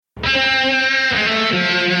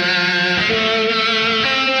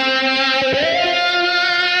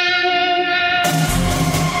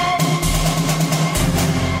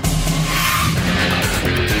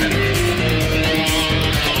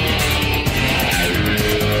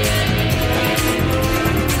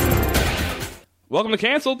Welcome to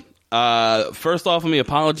Canceled. First off, let me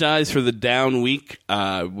apologize for the down week.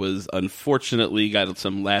 Was unfortunately got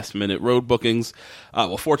some last minute road bookings.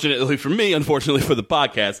 Well, fortunately for me, unfortunately for the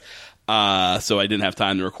podcast. So I didn't have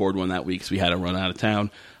time to record one that week because we had to run out of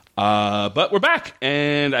town. But we're back,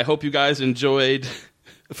 and I hope you guys enjoyed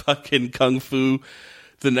fucking Kung Fu,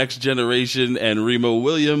 The Next Generation, and Remo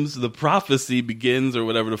Williams, The Prophecy Begins, or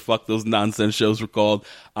whatever the fuck those nonsense shows were called.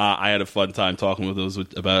 I had a fun time talking with those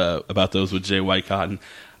about those with Jay White Cotton.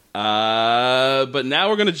 But now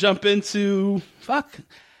we're gonna jump into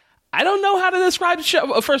I don't know how to describe the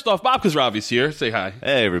show. First off, Bob Khosravi's here. Say hi.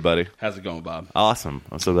 Hey, everybody. How's it going, Bob? Awesome.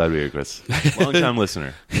 I'm so glad to be here, Chris. Long-time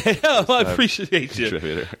listener. Well, I appreciate you.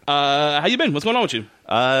 Contributor. How you been? What's going on with you?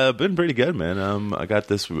 Been pretty good, man. I got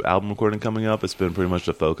this album recording coming up. It's been pretty much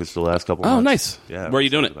the focus the last couple of months. Oh, nice. Yeah. Where are you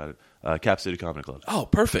doing it? About it? Cap City Comedy Club. Oh,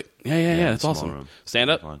 perfect. Yeah. That's awesome. Room.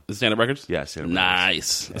 Stand-up? Is it stand-up records? Yeah, stand-up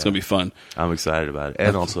Nice. records. It's going to be fun. I'm excited about it.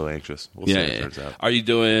 And also anxious. We'll see how it turns out. Are you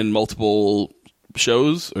doing multiple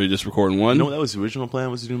shows, or are you just recording one? No, that was the original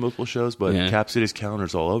plan, was to do multiple shows, but Cap City's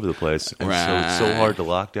calendar's all over the place. And so it's so hard to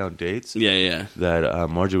lock down dates. Yeah. That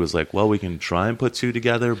Margie was like, well, we can try and put two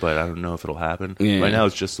together, but I don't know if it'll happen. Yeah. Right now,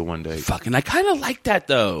 it's just the one day. Fucking, I kind of like that,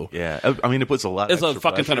 though. Yeah. I mean, it puts a lot It's of a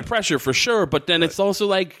fucking ton of pressure for sure, but then it's also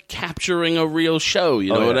like capturing a real show.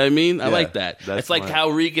 You know what I mean? I like that. It's like how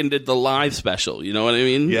Regan did the live special. You know what I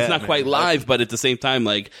mean? Yeah, it's not quite live, but at the same time,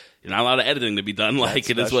 like, you're not a lot of editing to be done.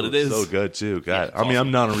 Like, it is what it is. So good too. God, I mean,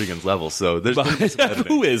 I'm not on Regan's level, so there's some editing.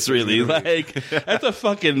 Who is really like that's a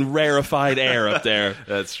fucking rarefied air up there.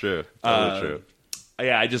 That's true. Totally true.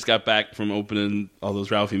 Yeah, I just got back from opening all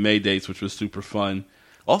those Ralphie May dates, which was super fun.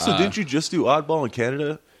 Also, didn't you just do Oddball in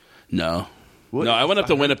Canada? No. What? No, I went up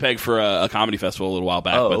to Winnipeg for a comedy festival a little while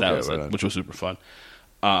back, that was it, which was super fun.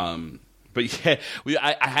 But yeah,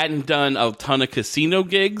 I hadn't done a ton of casino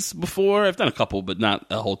gigs before. I've done a couple, but not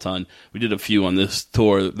a whole ton. We did a few on this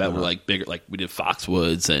tour that were like bigger, like we did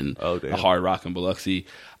Foxwoods and a Hard Rock in Biloxi.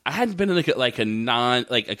 I hadn't been in a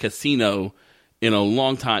casino in a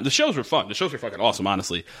long time. The shows were fun. The shows were fucking awesome,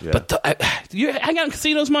 honestly. Yeah. But do you hang out in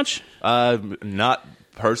casinos much? Not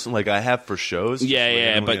personally. Like I have for shows.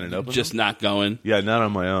 Yeah, but just not going. Yeah, not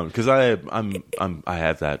on my own because I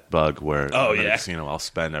have that bug where in a casino I'll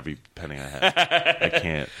spend every penny I have. I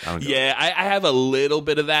can't. I don't. I have a little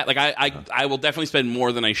bit of that. Like I will definitely spend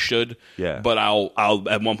more than I should. Yeah. But I'll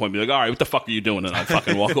at one point be like, all right, what the fuck are you doing? And I'll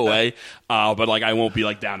fucking walk away. But like I won't be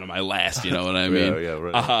like down to my last. You know what I mean? Yeah,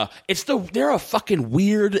 right. They're a fucking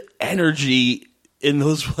weird energy in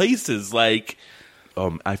those places. Like.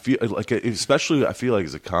 I feel like, especially I feel like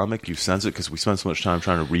as a comic, you sense it because we spend so much time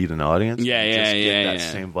trying to read an audience. Yeah. That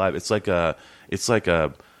same vibe. It's like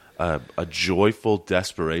a joyful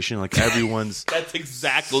desperation. Like everyone's. That's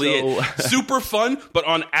exactly it. Super fun, but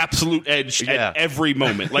on absolute edge at every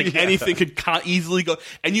moment. Like anything could easily go.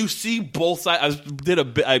 And you see both sides.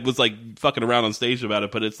 I was like fucking around on stage about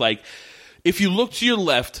it, but it's like. If you look to your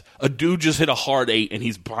left, a dude just hit a hard 8 and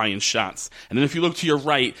he's buying shots. And then if you look to your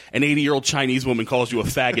right, an 80-year-old Chinese woman calls you a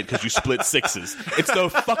faggot because you split sixes. It's the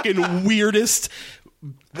fucking weirdest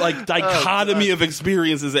like dichotomy of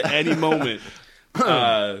experiences at any moment.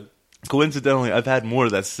 Coincidentally, I've had more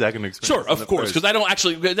of that second experience. Sure, of course, because I don't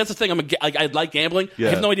actually. That's the thing. I like gambling. Yeah.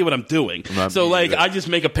 I have no idea what I'm doing. So like, I just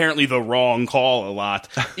make apparently the wrong call a lot.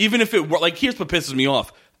 Even if it were like, here's what pisses me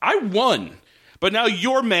off. I won. But now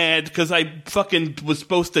you're mad because I fucking was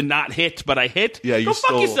supposed to not hit, but I hit? Yeah, you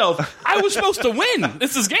fuck yourself. I was supposed to win.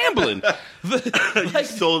 This is gambling. You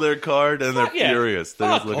stole their card and they're furious.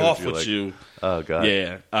 They're fuck off with you. Oh, God.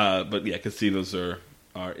 Yeah. But yeah, casinos are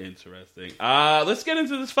interesting. Let's get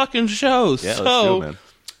into this fucking show. Yeah, let's go, man.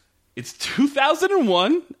 It's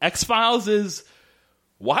 2001. X-Files is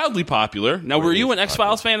wildly popular. Now, were you an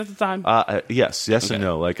X-Files fan at the time? Yes, okay. And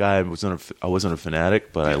no. Like I wasn't a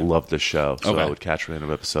fanatic, but I loved the show, so I would catch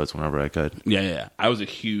random episodes whenever I could. Yeah. I was a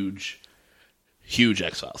huge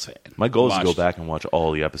X-Files fan. My goal is to go back and watch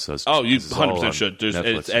all the episodes. Oh, you 100% should.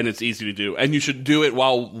 And it's easy to do. And you should do it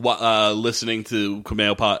while listening to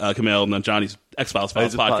Kumail Nanjiani's X-Files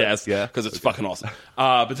podcast, because it's fucking awesome.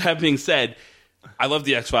 But that being said, I love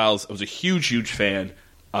the X-Files. I was a huge fan.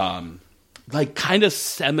 Like kind of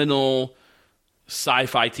seminal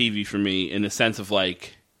sci-fi TV for me in the sense of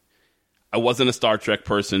like I wasn't a Star Trek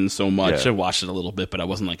person so much. I watched it a little bit, but I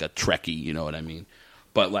wasn't like a Trekkie, you know what I mean?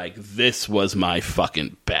 But like this was my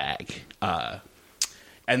fucking bag.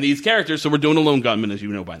 And these characters, so we're doing a Lone Gunman, as you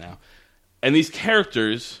know by now. And these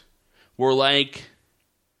characters were like,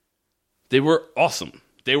 they were awesome.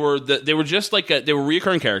 They were just like they were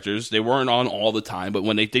reoccurring characters. They weren't on all the time, but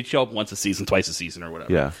when they'd show up once a season, twice a season, or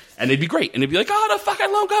whatever, and they'd be great, and they'd be like, "Oh, the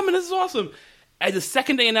fucking Lone Gunman, this is awesome." And the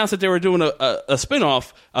second they announced that they were doing a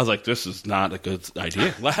spinoff, I was like, this is not a good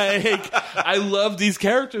idea. Like, I love these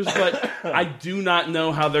characters, but I do not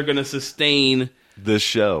know how they're going to sustain this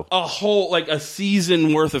show, a whole a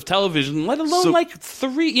season worth of television, let alone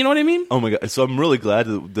 3. You know what I mean? Oh my god! So I'm really glad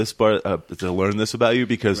to learn this about you,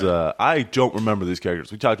 because I don't remember these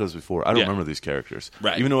characters. We talked about this before. I don't remember these characters.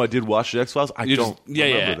 Right. Even though I did watch the X-Files, I don't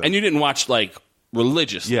remember them. And you didn't watch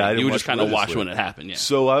religiously. Yeah, you just kind of watch when it happened. Yeah.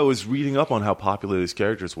 So I was reading up on how popular these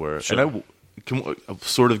characters were, and I can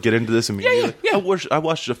sort of get into this immediately. Yeah. I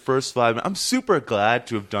watched the first 5 minutes. I'm super glad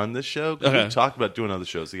to have done this show. We talked about doing other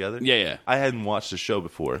shows together. Yeah. I hadn't watched the show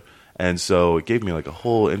before, and so it gave me a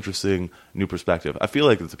whole interesting new perspective. I feel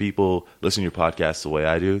like if the people listen to your podcast the way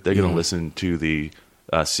I do, they're going to listen to the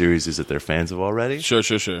series that they're fans of already. Sure.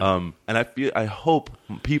 And I hope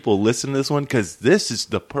people listen to this one, because this is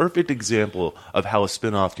the perfect example of how a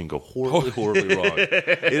spinoff can go horribly wrong.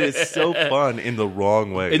 It is so fun in the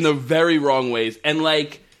wrong ways. In the very wrong ways. And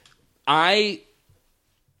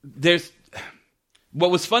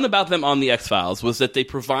what was fun about them on the X-Files was that they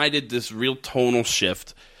provided this real tonal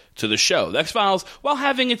shift to the show. The X-Files, while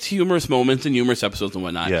having its humorous moments and humorous episodes and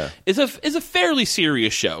whatnot, is a fairly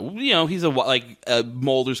serious show. You know, he's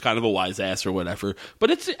Mulder's kind of a wise ass or whatever,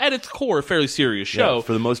 but it's at its core a fairly serious show. Yeah,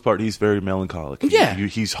 for the most part, he's very melancholic.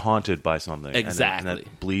 He's haunted by something. Exactly. And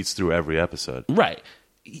that bleeds through every episode. Right.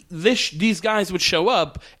 These guys would show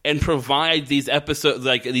up and provide these episodes, of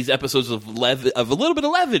a little bit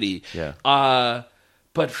of levity. Yeah.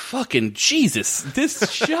 But fucking Jesus,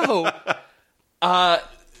 this show.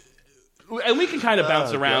 And we can kind of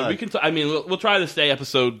bounce around. God. We can. We'll try to stay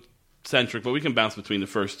episode centric, but we can bounce between the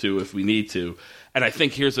first two if we need to. And I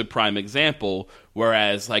think here's a prime example.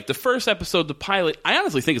 Whereas, the first episode, the pilot, I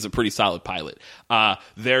honestly think is a pretty solid pilot.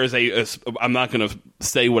 There's I'm not going to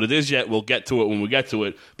say what it is yet. We'll get to it when we get to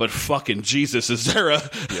it. But fucking Jesus, is there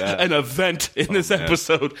an event in this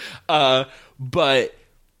episode? But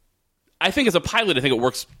I think as a pilot, I think it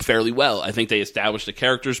works fairly well. I think they established the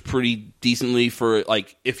characters pretty decently for,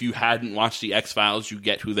 if you hadn't watched the X-Files, you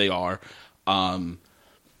get who they are.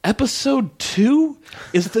 Episode 2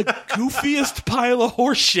 is the goofiest pile of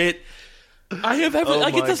horse shit I have ever...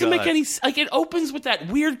 it doesn't make any... it opens with that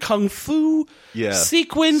weird kung fu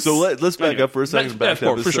sequence. So let's back up for a second.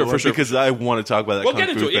 For sure. Because I want to talk about that We'll get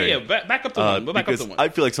into it. Yeah. Back up to one. We'll back up to one. I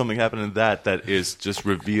feel like something happened in that is just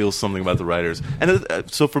reveals something about the writers. And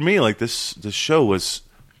so for me, this show was...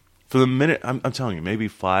 For the minute... I'm telling you, maybe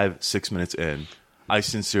 5-6 minutes in, I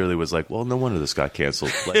sincerely was like, well, no wonder this got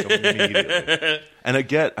canceled immediately. And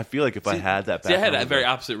I feel like if I had that background... I had a very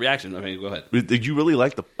opposite reaction. Go ahead. Did you really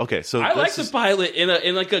like the... Okay, so... I like the pilot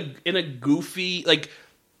in a goofy...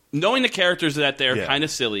 knowing the characters that they're kind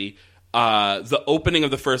of silly. The opening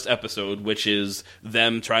of the first episode, which is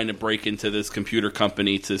them trying to break into this computer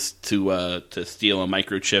company to steal a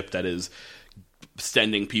microchip that is...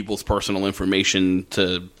 sending people's personal information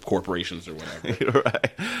to corporations or whatever.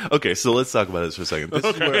 Right. Okay, so let's talk about this for a second. This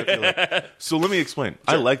is where I feel like... So let me explain. Sure.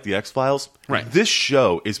 I like the X-Files. Right. This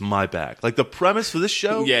show is my bag. The premise for this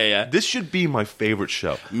show... Yeah. This should be my favorite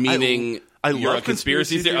show. Meaning... I love a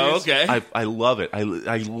conspiracy theory. Oh, okay. I love it. I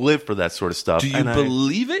live for that sort of stuff. Do you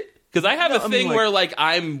believe it? Because I have a thing where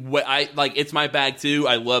it's my bag too.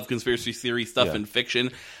 I love conspiracy theory stuff and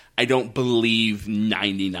fiction. I don't believe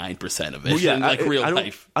 99% of it in real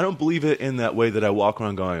life. I don't believe it in that way that I walk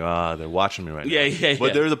around going, they're watching me right now. Yeah.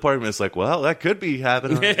 But there's a part of me that's like, well, that could be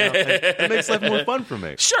happening right now. It makes life more fun for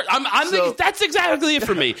me. Sure, that's exactly it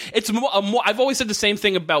for me. It's more, I've always said the same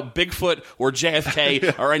thing about Bigfoot or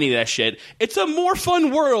JFK or any of that shit. It's a more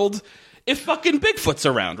fun world if fucking Bigfoot's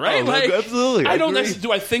around, right? Absolutely. I don't necessarily.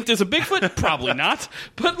 Do I think there's a Bigfoot? Probably not.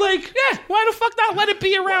 But why the fuck not let it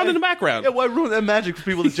be around in the background? Yeah, why ruin that magic for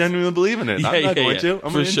people that genuinely believe in it? I'm not going to.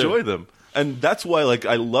 I'm going to enjoy them. And that's why,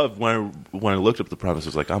 I love when I looked up the premise, I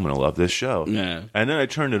was like, I'm going to love this show. Yeah. And then I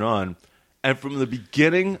turned it on, and from the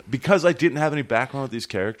beginning, because I didn't have any background with these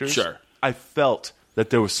characters, I felt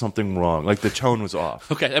that there was something wrong. The tone was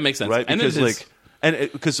off. Okay, that makes sense. Right?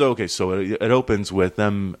 Because so it opens with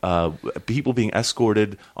them people being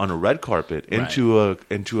escorted on a red carpet into a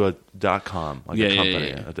 .com, a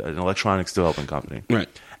company, an electronics development company, right?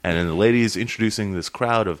 And then the lady is introducing this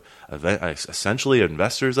crowd of essentially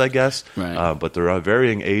investors, I guess, right? But they're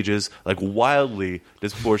varying ages, wildly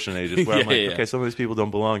disproportionate ages. Where I'm okay, some of these people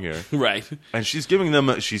don't belong here, right? And she's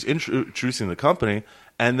she's introducing the company,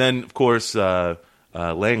 and then of course.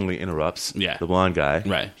 Langley interrupts the blonde guy.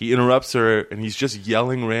 Right. He interrupts her, and he's just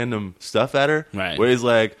yelling random stuff at her. Right. Where he's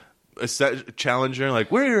like, challenging her,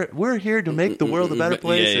 like, we're here to make the world a better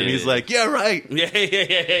place. And he's like, yeah, right.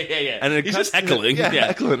 Yeah. And he's just heckling.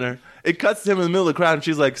 Heckling her. It cuts to him in the middle of the crowd, and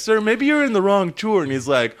she's like, sir, maybe you're in the wrong tour. And he's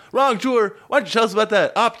like, wrong tour? Why don't you tell us about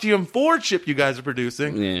that Optium 4 chip you guys are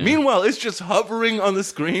producing? Yeah. Meanwhile, it's just hovering on the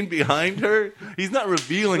screen behind her. He's not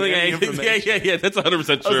revealing any information. Yeah, that's 100% true. I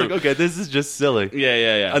was like, okay, this is just silly.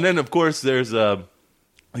 Yeah. And then, of course, there's the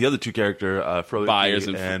other two characters, Byers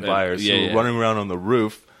and Byers, who are running around on the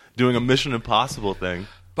roof doing a Mission Impossible thing.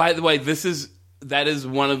 By the way, that is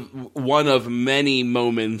one of many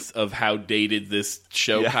moments of how dated this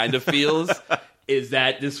show kind of feels. Is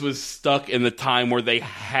that this was stuck in the time where they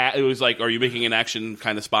had it was like, are you making an action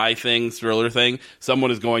kind of spy thing, thriller thing?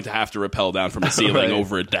 Someone is going to have to rappel down from a ceiling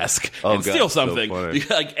over a desk and steal something. So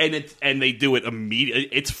like, and they do it immediately.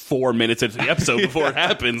 It's 4 minutes into the episode before it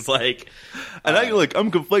happens. Like, and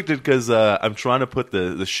I'm conflicted because I'm trying to put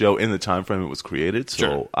the show in the time frame it was created.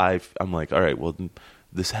 So I'm like, all right, well,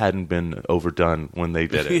 this hadn't been overdone when they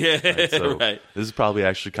did it. This is probably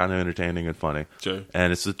actually kind of entertaining and funny. Sure.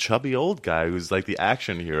 And it's a chubby old guy who's like the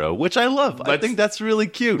action hero, which I love. I think that's really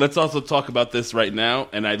cute. Let's also talk about this right now.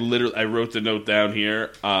 And I wrote the note down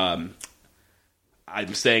here. I'm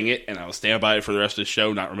saying it, and I will stand by it for the rest of the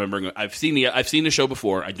show, not remembering. I've seen the show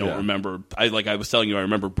before. I don't remember. I was telling you, I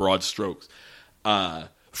remember broad strokes.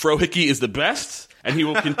 Frohickey is the best, and he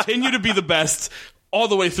will continue to be the best all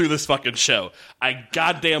the way through this fucking show. I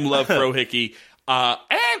goddamn love Frohickey. And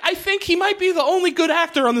I think he might be the only good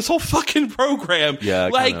actor on this whole fucking program. Yeah,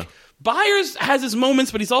 like, Byers has his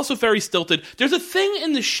moments, but he's also very stilted. There's a thing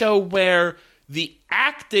in the show where the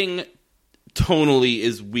acting tonally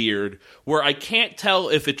is weird, where I can't tell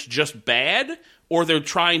if it's just bad or they're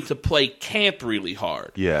trying to play camp really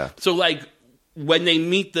hard. Yeah. So, like, when they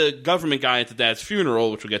meet the government guy at the dad's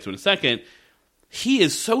funeral, which we'll get to in a second, he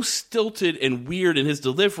is so stilted and weird in his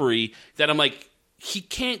delivery that I'm like, they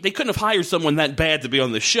couldn't have hired someone that bad to be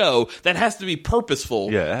on the show. That has to be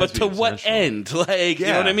purposeful. Yeah, but to what end? Like, you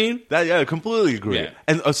know what I mean? I completely agree. Yeah.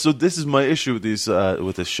 And so this is my issue with these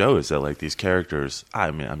with this show is that like these characters.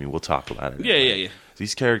 I mean, we'll talk about it. Yeah.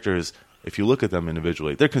 These characters, if you look at them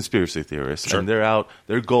individually, they're conspiracy theorists, and they're out.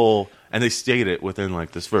 Their goal, and they state it within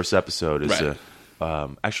like this first episode is.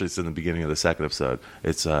 Actually, it's in the beginning of the second episode.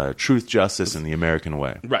 It's truth, justice, and the American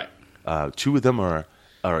way. Right. Two of them are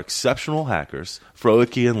exceptional hackers,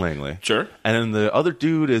 Frohickey and Langley. Sure. And then the other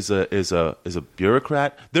dude is a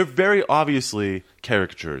bureaucrat. They're very obviously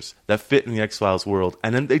caricatures that fit in the X-Files world,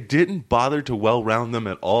 and then they didn't bother to well-round them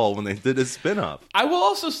at all when they did a spin-off. I will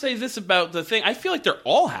also say this about the thing. I feel like they're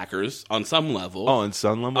all hackers on some level. Oh, on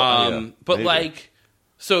some level? But maybe. Like,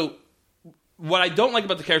 so what I don't like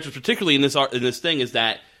about the characters, particularly in this thing, is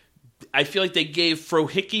that I feel like they gave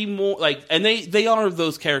Frohickey more, like, and they are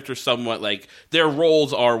those characters somewhat, like, their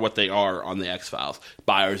roles are what they are on the X-Files.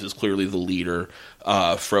 Byers is clearly the leader.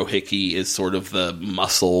 Frohickey is sort of the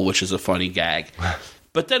muscle, which is a funny gag.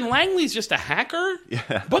 But then Langley's just a hacker,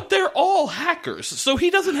 but they're all hackers, so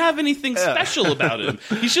he doesn't have anything special about him.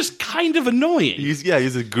 He's just kind of annoying. He's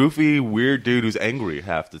a goofy, weird dude who's angry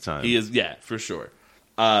half the time. He is, for sure.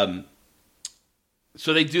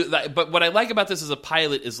 So they do that, but what I like about this as a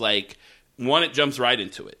pilot is like, one, it jumps right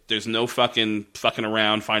into it. There's no fucking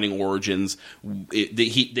around finding origins.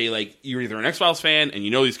 They like, you're either an X-Files fan and you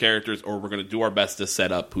know these characters, or we're going to do our best to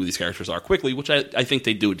set up who these characters are quickly, which I think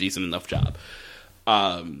they do a decent enough job.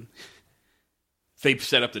 They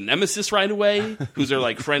set up the Nemesis right away, who's their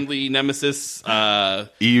like friendly Nemesis.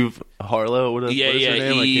 Eve Harlow, whatever.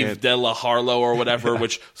 Eve de la Harlow or whatever.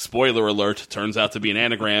 Which, spoiler alert, turns out to be an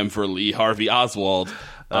anagram for Lee Harvey Oswald.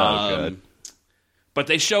 God. But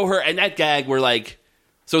they show her, and that gag, we're like,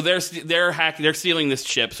 so they're stealing this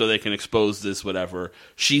chip so they can expose this whatever.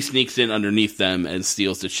 She sneaks in underneath them and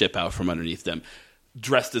steals the chip out from underneath them,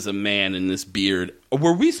 dressed as a man in this beard.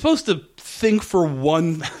 Were we supposed to think for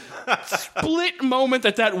one split moment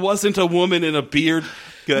that wasn't a woman in a beard?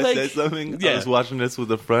 Can I say something? Yeah. I was watching this with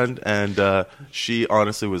a friend, and she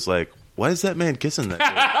honestly was like, why is that man kissing that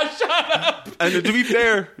girl? Shut up! And to be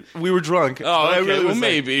fair, we were drunk. Oh, okay,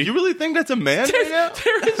 maybe. Like, you really think that's a man?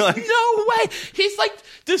 There is like, no way. He's like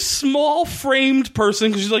this small framed person,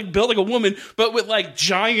 because she's like built like a woman, but with like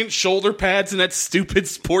giant shoulder pads and that stupid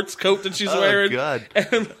sports coat that she's wearing. Oh, God.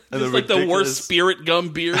 And just like the worst Spirit Gum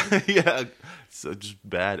beard. Yeah. So just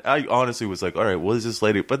bad. I honestly was like, all right, what is this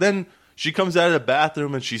lady? But then she comes out of the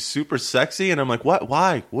bathroom and she's super sexy, and I'm like, what?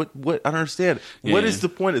 Why? What? I don't understand. Yeah. What is the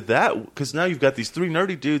point of that? Because now you've got these three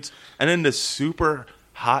nerdy dudes, and then this super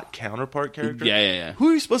hot counterpart character. Yeah. Who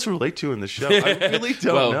are you supposed to relate to in the show? I really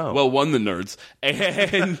don't know. Well, one, the nerds.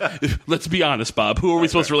 And let's be honest, Bob. Who are we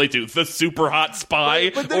supposed to relate to? The super hot spy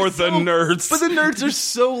or the nerds? But the nerds are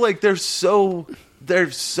so, like, they're so,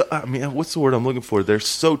 I mean, what's the word I'm looking for? They're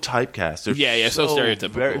so typecast. They're so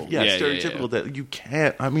stereotypical. Stereotypical that you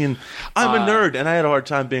can't. I mean, I'm a nerd, and I had a hard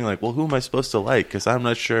time being like, well, who am I supposed to like? Because I'm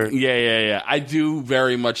not sure. Yeah. I do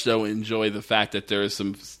very much, though, enjoy the fact that there is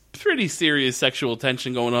some pretty serious sexual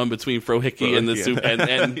tension going on between Frohike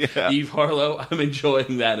and Eve Harlow. I'm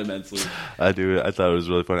enjoying that immensely. I do. I thought it was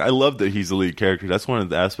really funny. I love that he's the lead character. That's one of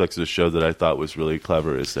the aspects of the show that I thought was really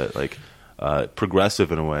clever, is that, like,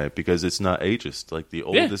 progressive in a way, because it's not ageist. Like, the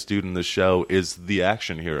oldest dude in the show is the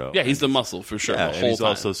action hero. Yeah, he's the muscle for sure. Yeah, the and he's time.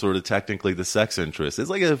 Also sort of technically the sex interest. It's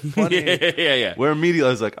like a funny. Yeah. Where immediately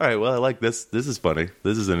I was like, all right, well, I like this. This is funny.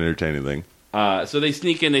 This is an entertaining thing. So they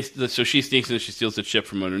sneak in. So she sneaks in. She steals the chip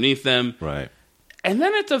from underneath them. Right. And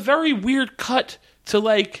then it's a very weird cut to,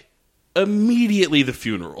 like, immediately the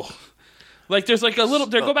funeral. Like, there's like a little.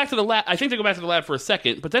 They go back to the lab. I think they go back to the lab for a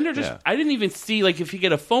second, but then they're just. Yeah. I didn't even see, like, if you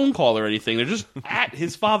get a phone call or anything. They're just at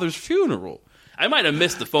his father's funeral. I might have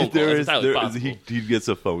missed the phone call. He gets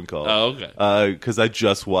a phone call. Oh, okay. Because I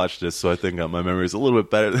just watched this, so I think my memory is a little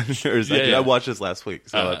bit better than yours. I watched this last week,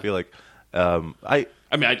 so I feel like I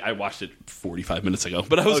watched it 45 minutes ago,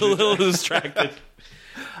 but I was a little distracted.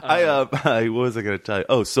 What was I going to tell you?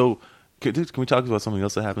 Oh, so can we talk about something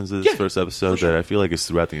else that happens in this first episode that I feel like is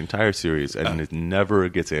throughout the entire series and it never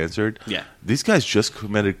gets answered? Yeah. These guys just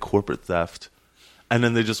committed corporate theft, and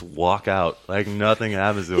then they just walk out like nothing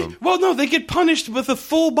happens to them. Well, no, they get punished with a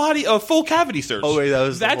full cavity search. Oh wait,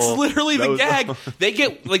 that's literally the gag. They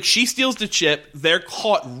get, like, she steals the chip. They're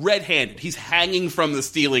caught red-handed. He's hanging from the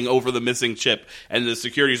ceiling over the missing chip, and the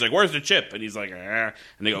security's like, "Where's the chip?" And he's like, and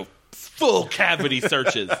they go full cavity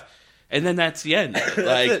searches. And then that's the end.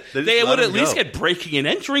 Like, they would at least get breaking and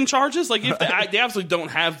entering charges. Like, if they absolutely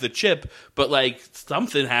don't have the chip, but, like,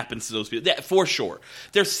 something happens to those people. Yeah, for sure.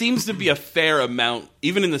 There seems to be a fair amount,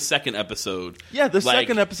 even in the second episode. Yeah, the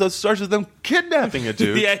second episode starts with them kidnapping a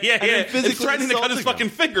dude. Yeah. And threatening to cut his fucking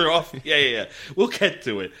finger off. Yeah. We'll get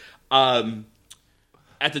to it.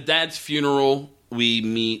 At the dad's funeral, we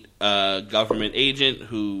meet a government agent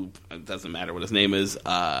who, it doesn't matter what his name is,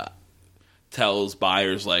 tells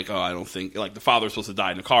Byers, like, oh, I don't think, like, the father's supposed to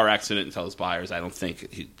die in a car accident, and tells Byers, I don't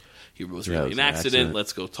think he was really an accident.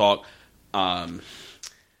 Let's go talk.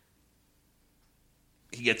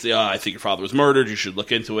 He gets, I think your father was murdered. You should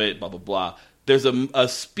look into it, blah, blah, blah. There's a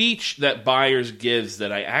speech that Byers gives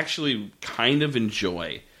that I actually kind of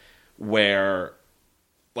enjoy, where,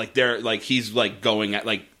 like, he's, like, going at,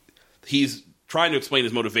 like, he's trying to explain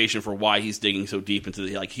his motivation for why he's digging so deep into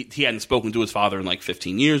the, like, he hadn't spoken to his father in like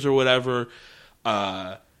 15 years or whatever,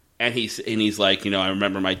 and he's like, I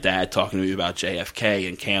remember my dad talking to me about JFK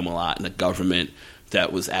and Camelot and a government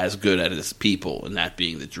that was as good at its people, and that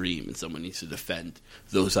being the dream, and someone needs to defend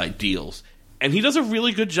those ideals. And he does a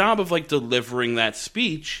really good job of, like, delivering that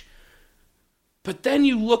speech. But then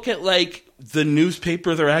you look at, like, the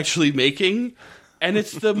newspaper they're actually making, and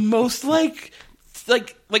it's the most, like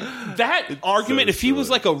that argument, if he was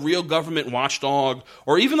like a real government watchdog,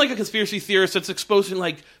 or even like a conspiracy theorist that's exposing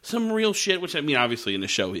like some real shit, which, I mean, obviously in the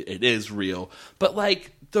show it is real, but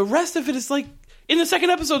like the rest of it is like, in the second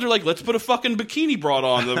episode they're like, let's put a fucking bikini bra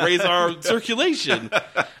on to raise our circulation.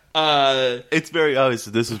 It's very obvious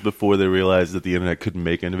that this was before they realized that the internet couldn't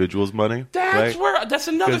make individuals money. That's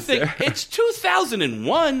another thing. It's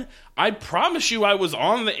 2001. I promise you, I was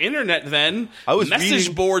on the internet then. I was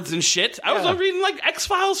reading boards and shit. I was reading like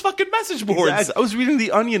X-Files fucking message boards. Exactly. I was reading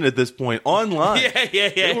The Onion at this point online. Yeah.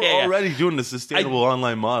 They were already doing the sustainable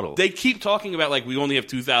online model. They keep talking about, like, we only have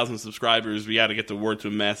 2,000 subscribers. We got to get the word to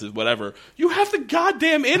a massive whatever. You have the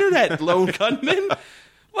goddamn internet, lone gunman.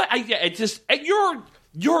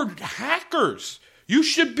 You're hackers. You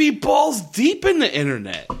should be balls deep in the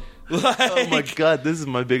internet. Like, oh my god, this is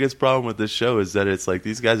my biggest problem with this show, is that it's like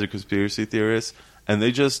these guys are conspiracy theorists and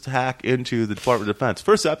they just hack into the Department of Defense.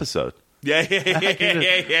 First episode. Yeah.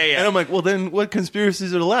 And I'm like, well, then what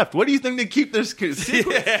conspiracies are left? What do you think they keep their secrets?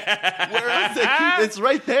 Where else they keep? It's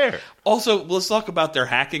right there. Also, let's talk about their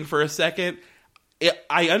hacking for a second.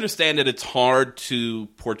 I understand that it's hard to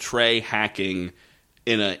portray hacking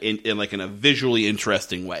in a visually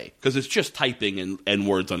interesting way, because it's just typing and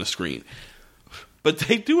words on a screen. But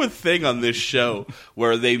they do a thing on this show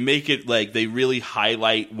where they make it like they really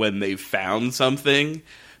highlight when they've found something.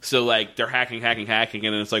 So, like, they're hacking,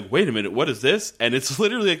 and it's like, wait a minute, what is this? And it's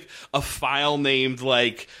literally like a file named,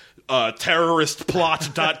 like,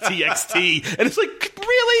 terroristplot.txt. And it's like,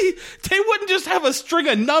 really? They wouldn't just have a string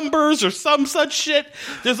of numbers or some such shit?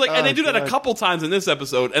 There's like, and they do that a couple times in this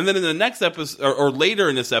episode, and then in the next episode, or later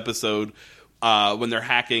in this episode, when they're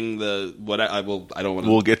hacking the I don't want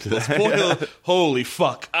to. We'll get to that. Spoil. Holy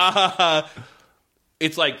fuck!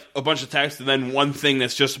 It's like a bunch of text and then one thing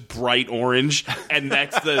that's just bright orange, and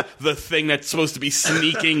that's the thing that's supposed to be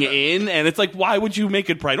sneaking in. And it's like, why would you make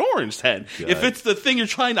it bright orange, Ted? God. If it's the thing you're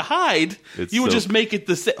trying to hide, you would just make it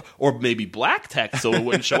the same. Or maybe black text so it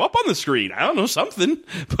wouldn't show up on the screen. I don't know, something.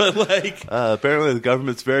 But like... apparently the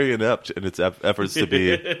government's very inept in its efforts to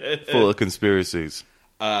be full of conspiracies.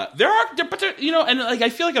 And like I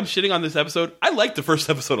feel like I'm shitting on this episode. I liked the first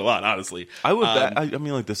episode a lot, honestly. I would. I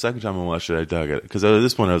mean, like the second time I watched it, I dug it because at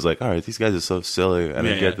this point I was like, all right, these guys are so silly, and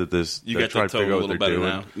I get that you get to tone a little better doing.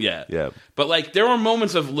 Now. Yeah. But like there were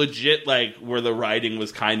moments of legit like where the writing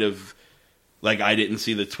was kind of like I didn't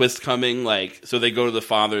see the twist coming. Like so they go to the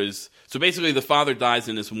father's. So basically, the father dies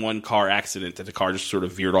in this one car accident that the car just sort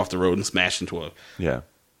of veered off the road and smashed into a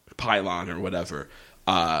pylon or whatever,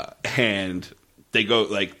 and. They go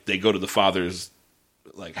to the father's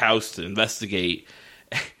like house to investigate,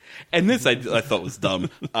 and this I thought was dumb.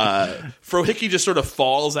 Frohike just sort of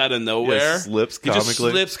falls out of nowhere. Yeah, slips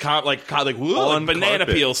comically. He just slips like banana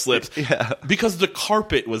carpet. peel slips. Yeah, because the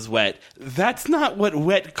carpet was wet. That's not what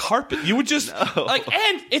wet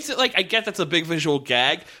and it's like I get that's a big visual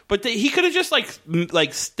gag, but he could have just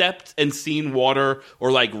like stepped and seen water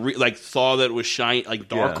or like saw that it was shiny like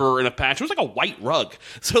darker in a patch. It was like a white rug,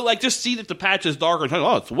 so like just see that the patch is darker and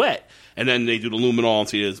oh it's wet. And then they do the luminol and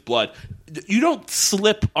see his blood. You don't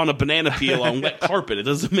slip on a banana peel on wet carpet. It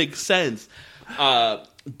doesn't make sense. But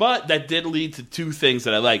that did lead to two things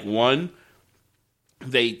that I like. One,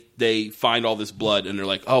 they find all this blood and they're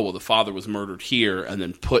like, oh, well, the father was murdered here and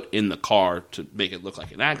then put in the car to make it look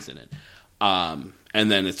like an accident. And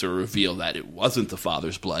then it's a reveal that it wasn't the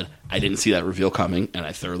father's blood. I didn't see that reveal coming, and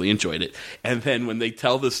I thoroughly enjoyed it. And then when they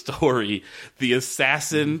tell the story, the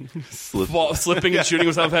assassin slipping and shooting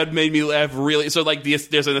himself head made me laugh really. So like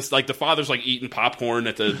the father's like eating popcorn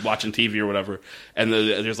watching TV or whatever, and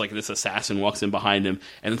there's like this assassin walks in behind him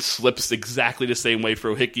and slips exactly the same way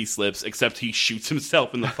Frohike slips, except he shoots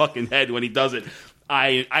himself in the fucking head when he does it.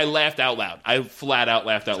 I laughed out loud. I flat out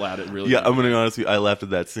laughed out loud. It really. Yeah, I'm going to be honest with you. I laughed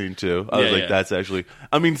at that scene too. I was like, that's actually.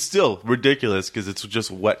 I mean, still ridiculous because it's just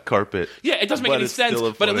wet carpet. Yeah, it doesn't make any sense.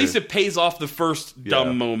 But at least it pays off the first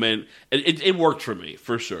dumb moment. It worked for me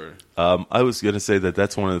for sure. I was going to say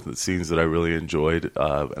that's one of the scenes that I really enjoyed, and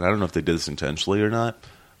I don't know if they did this intentionally or not.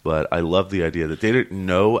 But I love the idea that they didn't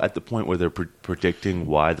know at the point where they're predicting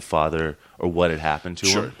why the father or what had happened to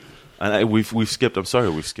him. And we've skipped. I'm sorry,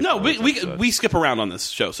 we've skipped. No, we skip around on this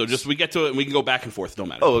show, so just we get to it and we can go back and forth. Don't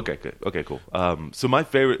matter. Oh, okay, good. Okay, cool. So my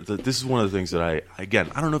favorite. This is one of the things that I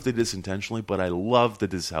don't know if they did this intentionally, but I love that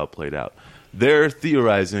this is how it played out. They're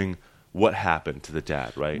theorizing what happened to the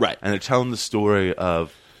dad, right? Right. And they're telling the story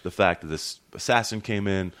of the fact that this assassin came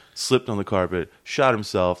in, slipped on the carpet, shot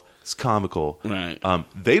himself. It's comical. Right.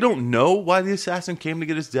 They don't know why the assassin came to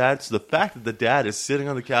get his dad, so the fact that the dad is sitting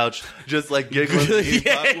on the couch just like giggling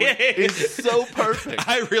is so perfect.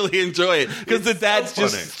 I really enjoy it because the dad's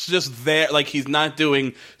just there, like he's not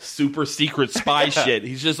doing super secret spy shit.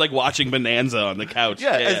 He's just like watching Bonanza on the couch.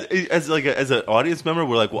 Yeah. As an audience member,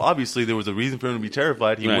 we're like, well, obviously there was a reason for him to be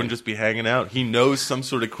terrified. He wouldn't just be hanging out. He knows some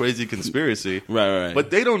sort of crazy conspiracy. Right.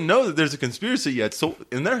 But they don't know that there's a conspiracy yet. So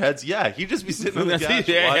in their heads, he'd just be sitting on the couch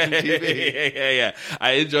watching TV. Yeah.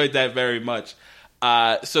 I enjoyed that very much.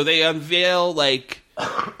 So they unveil, like,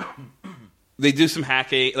 they do some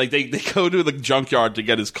hacking. Like, they go to the junkyard to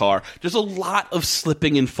get his car. There's a lot of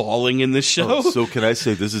slipping and falling in this show. Oh, so can I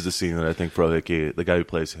say this is the scene that I think Frohike, the guy who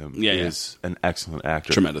plays him, is an excellent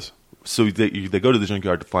actor. Tremendous. So they go to the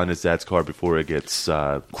junkyard to find his dad's car before it gets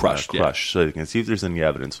crushed, so they can see if there's any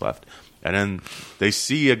evidence left. And then they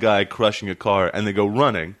see a guy crushing a car, and they go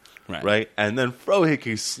running. Right? And then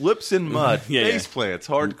Frohike slips in mud, face plants,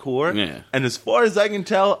 hardcore. Yeah. And as far as I can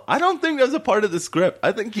tell, I don't think that's a part of the script.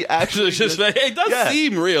 I think he actually it does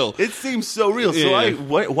seem real. It seems so real. So I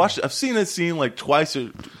watched. I've seen that scene like twice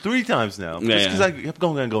or three times now. Just because I kept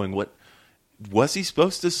going. What was he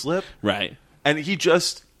supposed to slip? Right. And he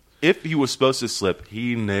just. If he was supposed to slip,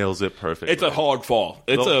 he nails it perfectly. It's a hard fall.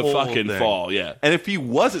 It's a fucking fall, yeah. And if he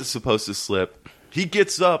wasn't supposed to slip, he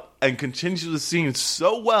gets up and continues the scene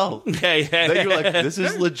so well that you're like, this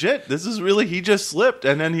is legit. This is really, he just slipped,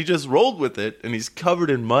 and then he just rolled with it, and he's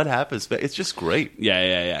covered in mud half his face. It's just great.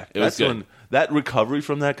 Yeah. It was good. that recovery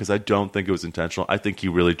from that, because I don't think it was intentional. I think he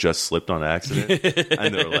really just slipped on accident.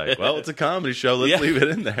 And they were like, well, it's a comedy show. Let's leave it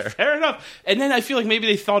in there. Fair enough. And then I feel like maybe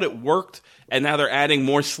they thought it worked, and now they're adding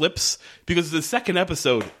more slips, because the second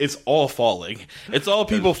episode is all falling. It's all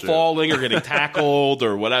people falling or getting tackled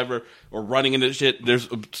or whatever, or running into shit.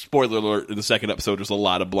 There's a spoiler alert in the second episode. There's a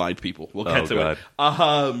lot of blind people. We'll get to it.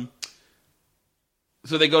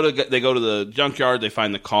 So they go to the junkyard. They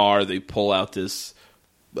find the car. They pull out this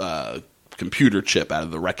computer chip out of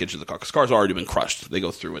the wreckage of the car, because the car's already been crushed. They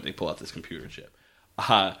go through it. They pull out this computer chip.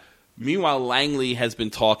 Meanwhile, Langley has been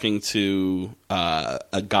talking to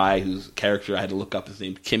a guy whose character I had to look up his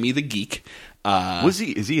name, Kimmy the Geek. Is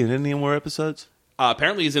he in any more episodes?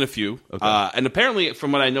 Apparently he's in a few. Okay. And apparently,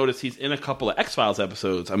 from what I noticed, he's in a couple of X-Files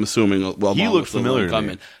episodes, I'm assuming. Well, he looks familiar to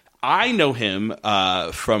me. I know him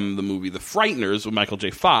from the movie The Frighteners with Michael J.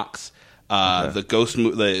 Fox. The ghost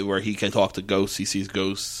where he can talk to ghosts, he sees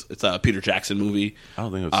ghosts. It's a Peter Jackson movie. I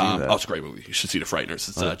don't think I've seen that. Oh, it's a great movie. You should see The Frighteners.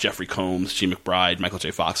 It's Jeffrey Combs, G. McBride, Michael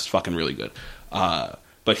J. Fox. It's fucking really good.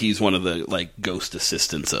 But he's one of the ghost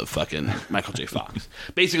assistants of fucking Michael J. Fox.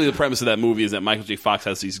 Basically, the premise of that movie is that Michael J. Fox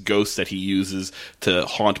has these ghosts that he uses to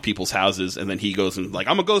haunt people's houses, and then he goes and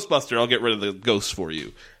I'm a Ghostbuster. I'll get rid of the ghosts for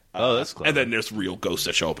you. That's clever. And then there's real ghosts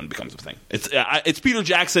that show up and becomes a thing. It's Peter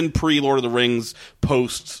Jackson pre Lord of the Rings,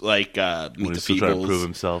 post Meet the Feebles. Still trying to prove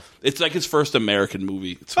himself. It's like his first American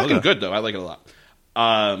movie. It's fucking good though. I like it a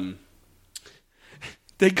lot.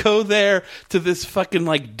 They go there to this fucking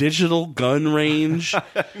digital gun range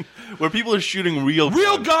where people are shooting real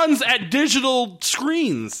guns at digital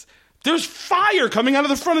screens. There's fire coming out of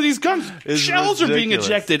the front of these guns. Shells are being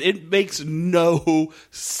ejected. It makes no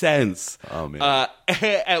sense. Oh, man.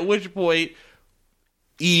 At which point,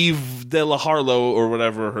 Eve De La Harlow, or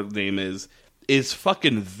whatever her name is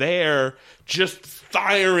fucking there just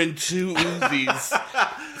firing two Uzis.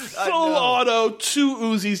 Full auto, two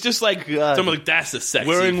Uzis. Just someone that's a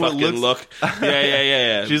sexy fucking look.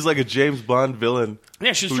 Yeah. She's like a James Bond villain.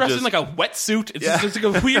 Yeah, she's dressed in a wetsuit. It's just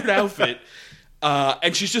like a weird outfit.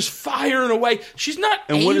 And she's just firing away. She's not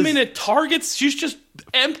aiming at targets. She's just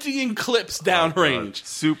emptying clips downrange.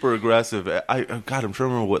 Super aggressive. I'm trying to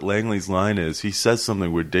remember what Langley's line is. He says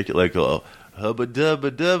something ridiculous, like hubba dubba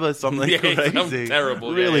dubba, something crazy. Something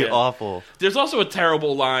terrible. Really awful. There's also a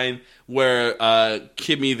terrible line where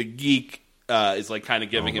Kimmy the Geek is kind of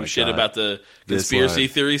giving him shit about the conspiracy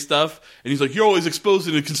theory stuff. And he's like, you're always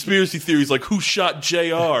exposing the conspiracy theories, like who shot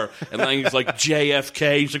JR? And Langley's like,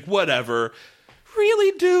 JFK. He's like, whatever.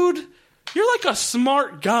 Really, dude? You're like a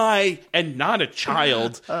smart guy and not a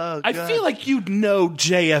child. I feel like you'd know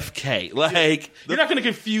JFK. You're not going to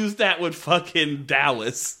confuse that with fucking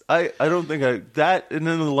Dallas. I don't think that, and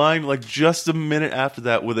then the line, just a minute after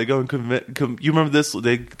that, where they go and you remember this?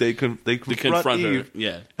 They confront Eve, her.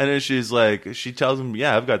 Yeah. And then she tells him,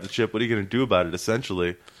 yeah, I've got the chip. What are you going to do about it,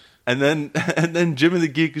 essentially? And then Jimmy the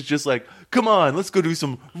Geek is just like, come on, let's go do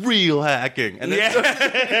some real hacking. And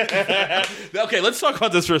Okay, let's talk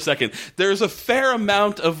about this for a second. There's a fair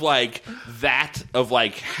amount of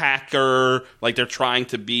hacker, they're trying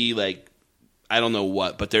to be I don't know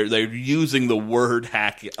what, but they're using the word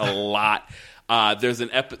hack a lot. There's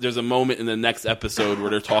a moment in the next episode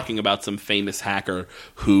where they're talking about some famous hacker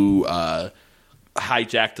who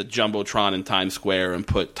hijacked the Jumbotron in Times Square and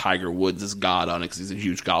put Tiger Woods as God on it because he's a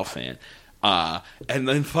huge golf fan. And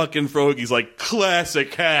then fucking Froggy's like,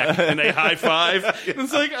 classic hack, and they high five. And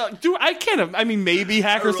it's like, dude, I can't. I mean, maybe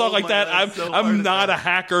hackers talk like that. I'm not a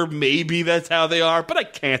hacker. Maybe that's how they are, but I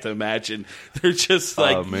can't imagine they're just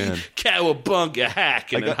cowabunga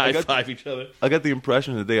hack and then high five each other. I got the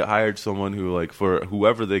impression that they hired someone who, for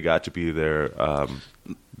whoever they got to be their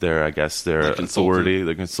authority,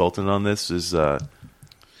 the consultant on this is a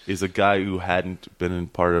guy who hadn't been in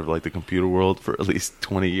part of the computer world for at least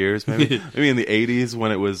 20 years, maybe in the 80s when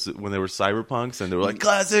they were cyberpunks and they were like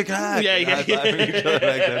classic hack. Yeah.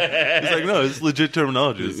 He's like, no, it's legit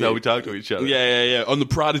terminology. This is how we talk to each other. Yeah. On the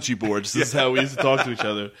Prodigy boards, this is how we used to talk to each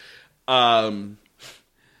other.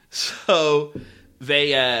 So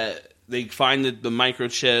they find the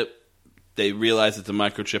microchip. They realize that the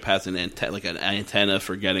microchip has an antenna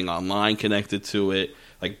for getting online connected to it,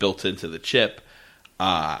 built into the chip.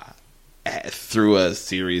 Through a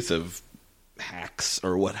series of hacks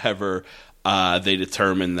or whatever, they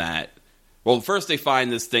determine that. Well, first they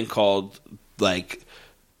find this thing called what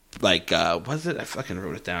is it? I fucking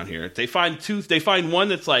wrote it down here. They find one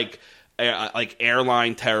that's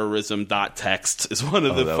airline terrorism.txt is one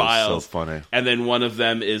of the files. Was so funny. And then one of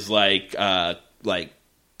them is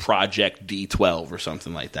Project D12 or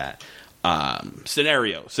something like that.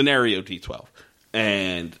 Scenario D12.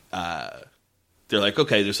 And they're like,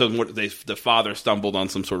 okay, there's some more. The father stumbled on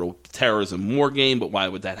some sort of terrorism war game, but why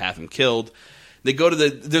would that have him killed? They go to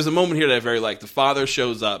there's a moment here that I very like. The father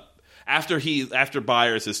shows up after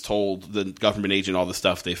Byers has told the government agent all the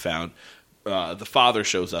stuff they found. The father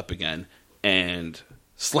shows up again and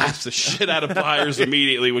slaps the shit out of Byers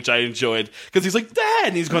immediately, which I enjoyed because he's like, Dad,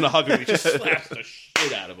 and he's going to hug him. He just slaps the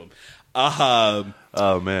shit out of him.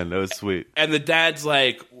 Oh man, that was sweet. And the dad's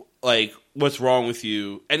like, what's wrong with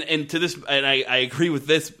you? And to this, and I agree with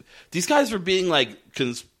this. These guys for being like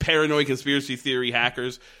paranoid conspiracy theory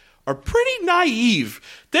hackers are pretty naive.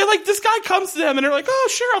 They're like, this guy comes to them and they're like, oh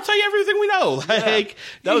sure, I'll tell you everything we know. Like,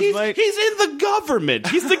 he's in the government.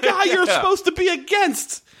 He's the guy you're supposed to be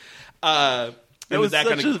against. It was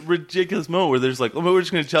such a ridiculous moment where there's like, we're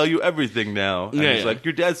just going to tell you everything now. And he's like,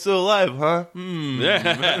 your dad's still alive, huh?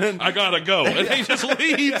 Yeah, I gotta go. And he just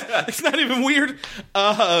leaves. It's not even weird.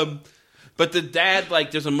 But the dad,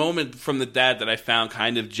 like, there's a moment from the dad that I found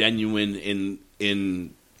kind of genuine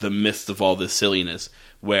in the midst of all this silliness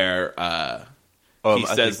where he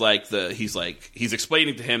says he's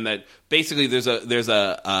explaining to him that basically they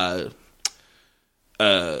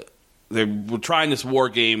were trying this war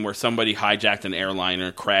game where somebody hijacked an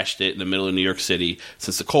airliner, crashed it in the middle of New York City.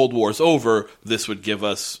 Since the Cold War's over, this would give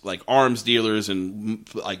us like arms dealers and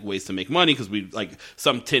like ways to make money because we like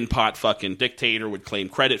some tin pot fucking dictator would claim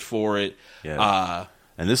credit for it. Yeah.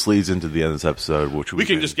 And this leads into the end of this episode, which we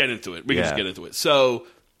can just get into it. We can just get into it. So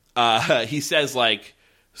he says like.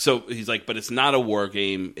 So he's like, but it's not a war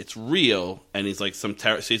game. It's real. And he's like, so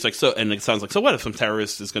he's like, so, and it sounds like, so what if some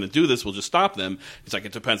terrorist is going to do this? We'll just stop them. He's like,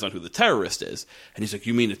 it depends on who the terrorist is. And he's like,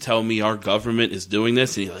 you mean to tell me our government is doing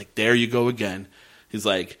this? And he's like, there you go again. He's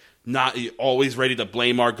like, not always ready to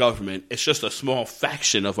blame our government. It's just a small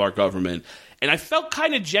faction of our government. And I felt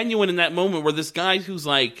kind of genuine in that moment where this guy who's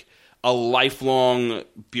like a lifelong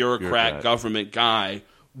bureaucrat government guy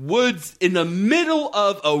would, in the middle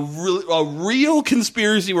of a real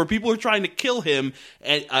conspiracy where people are trying to kill him,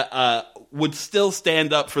 and would still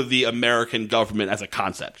stand up for the American government as a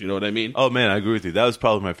concept. You know what I mean? Oh man, I agree with you. That was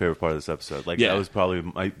probably my favorite part of this episode. Like that was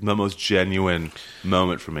probably the most genuine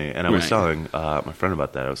moment for me. And I was telling my friend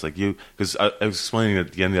about that. I was like, because I was explaining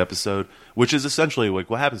at the end of the episode, which is essentially like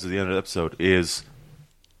what happens at the end of the episode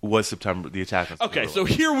was September, the attack on September 11th. Okay, so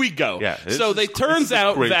here we go. Yeah, so it turns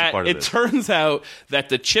out that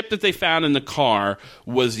the chip that they found in the car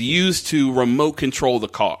was used to remote control the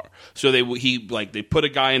car. So they put a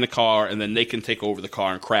guy in the car and then they can take over the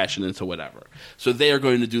car and crash it into whatever. So they are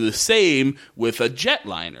going to do the same with a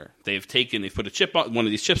jetliner. They've put a chip on one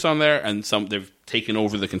of these chips on there and they've taken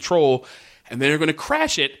over the control and they're going to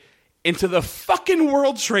crash it into the fucking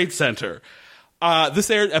World Trade Center. This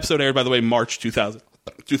episode aired, by the way, March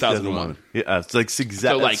 2001. Yeah, it's like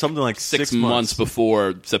exactly something like 6 months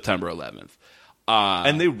before September 11th.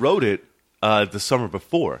 And they wrote it the summer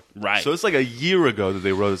before. Right. So it's like a year ago that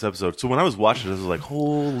they wrote this episode. So when I was watching this, I was like,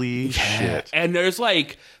 holy shit. And there's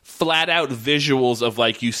like flat out visuals of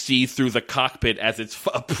like you see through the cockpit as it's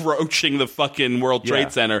approaching the fucking World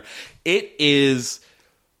Trade Center. It is...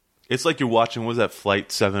 It's like you're watching, what was that,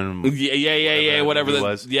 Flight 7? Yeah, whatever that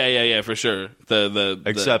was. Yeah, for sure. Except the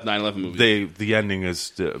 9/11 movie. The ending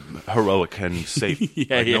is heroic and safe.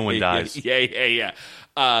 No one dies. Yeah.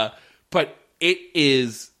 But it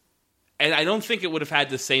is, and I don't think it would have had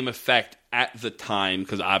the same effect at the time,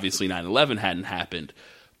 because obviously 9/11 hadn't happened.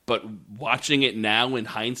 But watching it now in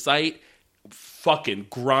hindsight, fucking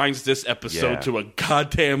grinds this episode to a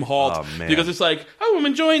goddamn halt. Oh, man. Because it's like, oh, I'm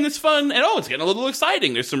enjoying this fun, and it's getting a little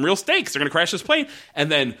exciting. There's some real stakes. They're going to crash this plane.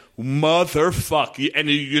 And then, motherfuck. And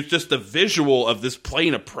it's just the visual of this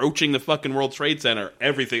plane approaching the fucking World Trade Center.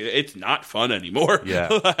 Everything. It's not fun anymore. Yeah.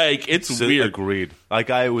 Like, it's weird. Agreed. Like,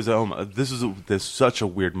 I was at home. This is such a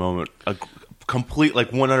weird moment. A complete, like,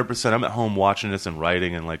 100%. I'm at home watching this and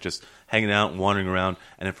writing and, like, just hanging out and wandering around.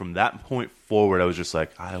 And then from that point forward, I was just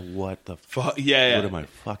like, what the fuck? Yeah. What am I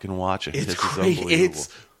fucking watching? It's this crazy. is unbelievable. It's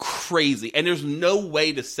crazy. And there's no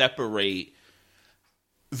way to separate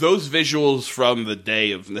those visuals from the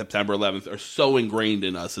day of September 11th are so ingrained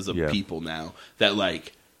in us as a people now that,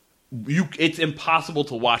 like, it's impossible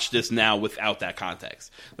to watch this now without that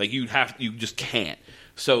context. Like, you just can't.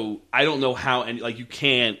 So I don't know how, and like, you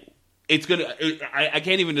can't. It's I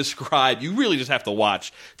can't even describe. You really just have to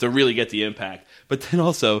watch to really get the impact. But then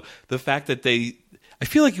also the fact that I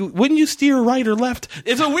feel like wouldn't you steer right or left?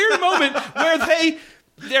 It's a weird moment where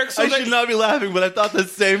I should not be laughing, but I thought the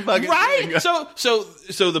same fucking thing.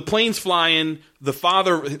 So the plane's flying. The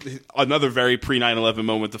father, another very pre-9/11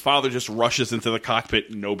 moment. The father just rushes into the cockpit.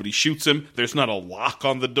 Nobody shoots him. There's not a lock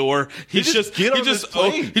on the door. He just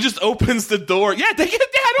opens the door. Yeah, I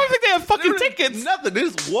don't think they have fucking tickets. Nothing. They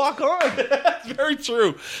just walk on. That's very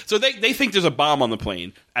true. So they think there's a bomb on the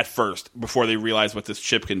plane at first before they realize what this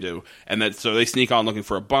chip can do, and so they sneak on looking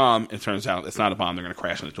for a bomb. It turns out it's not a bomb. They're going to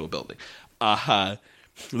crash into a building.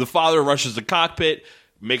 The father rushes the cockpit,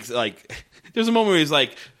 there's a moment where he's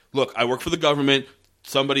like, look, I work for the government.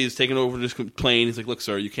 Somebody is taking over this plane. He's like, look,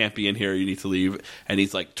 sir, you can't be in here. You need to leave. And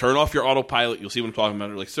he's like, turn off your autopilot. You'll see what I'm talking about.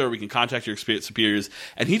 They're like, sir, we can contact your superiors.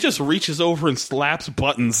 And he just reaches over and slaps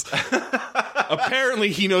buttons. Apparently,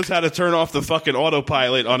 he knows how to turn off the fucking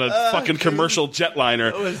autopilot on a fucking commercial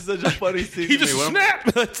jetliner. Oh, it's such a funny scene. He just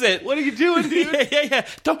snapped. That's it. What are you doing, dude? Yeah.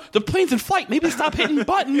 The plane's in flight. Maybe stop hitting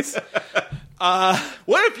buttons.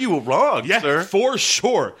 What if you were wrong, sir? For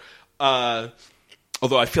sure.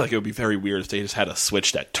 Although I feel like it would be very weird if they just had a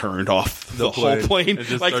switch that turned off the whole plane. It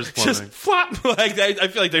just flop. I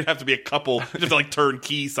feel like there'd have to be a couple. You'd have to turn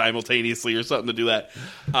keys simultaneously or something to do that.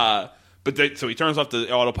 So he turns off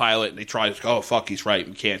the autopilot and they try to go, oh, fuck, he's right.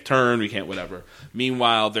 We can't turn. We can't whatever.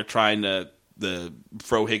 Meanwhile, they're trying to, the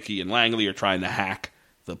Frohickey and Langley are trying to hack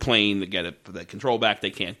the plane to get the control back. They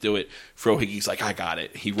can't do it. Frohickey's like, I got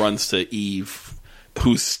it. He runs to Eve,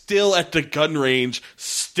 who's still at the gun range,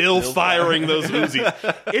 still firing those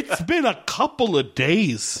Uzis. It's been a couple of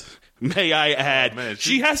days, may I add. Man,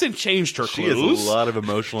 she hasn't changed her clothes. She has a lot of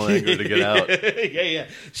emotional anger to get out. Yeah.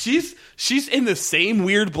 She's in the same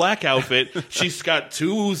weird black outfit. She's got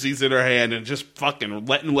 2 Uzis in her hand and just fucking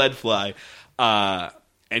letting lead fly. And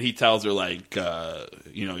he tells her, I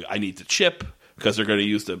need the chip because they're going to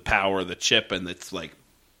use the power of the chip, and it's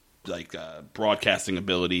broadcasting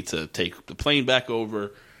ability to take the plane back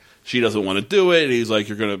over. She doesn't want to do it. He's like,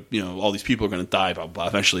 you're going to, all these people are going to die, blah, blah.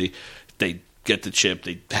 Eventually, they get the chip.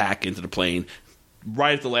 They hack into the plane.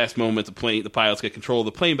 Right at the last moment, the pilots get control of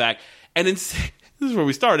the plane back. And this is where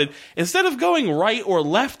we started. Instead of going right or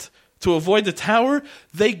left to avoid the tower,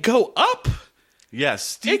 they go up. Yes,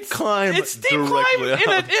 steep climb. It's steep climb along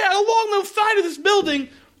the side of this building.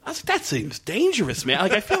 I was like, that seems dangerous, man.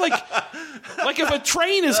 I feel like if a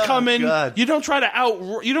train is coming, you don't try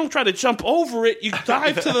to jump over it. You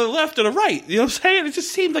dive to the left or the right. You know what I'm saying? It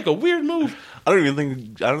just seemed like a weird move. I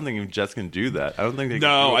don't think jets can do that. I don't think they can.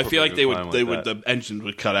 No, I feel like they would. The engine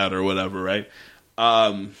would cut out or whatever, right?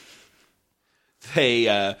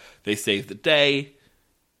 They save the day,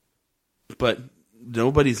 but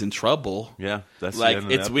nobody's in trouble. Yeah, that's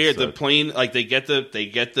it's weird. The plane, they get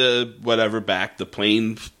the whatever back. The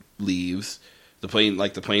plane leaves. The plane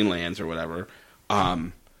lands or whatever.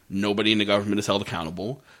 Nobody in the government is held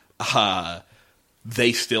accountable.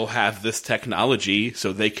 They still have this technology,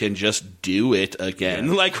 so they can just do it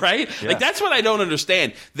again. Yeah. Right? Yeah. That's what I don't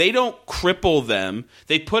understand. They don't cripple them.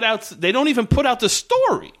 They don't even put out the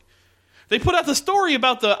story. They put out the story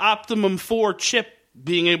about the Optimum 4 chip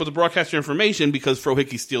being able to broadcast your information because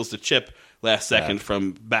Frohickey steals the chip last second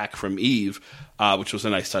from Eve, which was a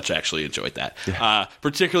nice touch. I actually enjoyed that,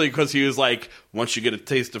 particularly because he was like, once you get a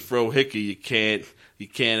taste of Frohickey, you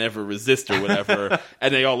can't ever resist or whatever.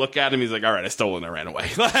 And they all look at him. He's like, all right, I stole it and I ran away.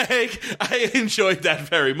 I enjoyed that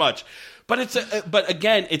very much. But but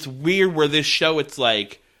again, it's weird where this show, it's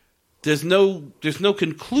like there's no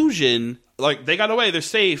conclusion. They got away, they're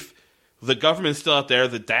safe. The government's still out there.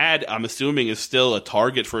 The dad, I'm assuming, is still a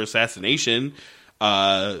target for assassination.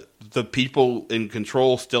 The people in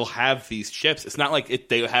control still have these chips. It's not like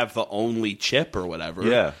they have the only chip or whatever.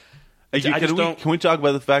 Yeah. Can we talk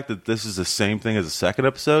about the fact that this is the same thing as the second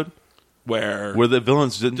episode? Where the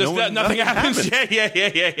villains didn't know nothing happens. Yeah.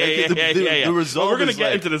 The result we're going to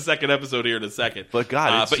get into the second episode here in a second. But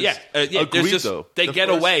God, they get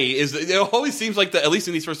away. It always seems like at least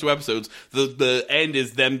in these first 2 episodes, the end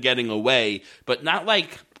is them getting away, but not a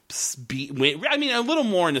little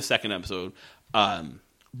more in the second episode.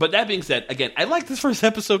 But that being said, again, I like this first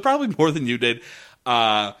episode probably more than you did.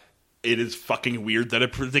 It is fucking weird that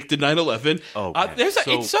it predicted 9/11. Oh, there's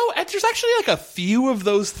actually a few of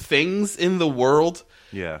those things in the world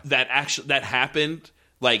that happened.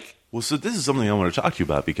 So this is something I want to talk to you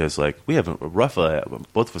about because we have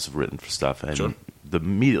both of us have written for stuff, and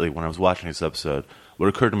immediately when I was watching this episode, what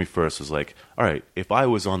occurred to me first was all right, if I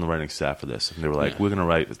was on the writing staff for this, and they were like, we're going to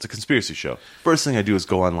write, it's a conspiracy show. First thing I do is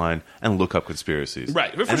go online and look up conspiracies.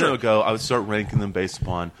 Right, I would start ranking them based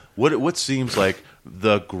upon what seems like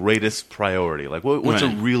the greatest priority? Like, what's a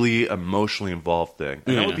really emotionally involved thing?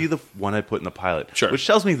 And that would be the one I put in the pilot. Sure. Which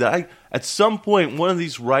tells me that at some point, one of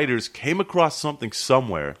these writers came across something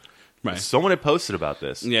somewhere. Right. Someone had posted about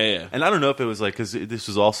this. Yeah. And I don't know if it was like, because this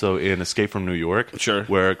was also in Escape from New York. Sure.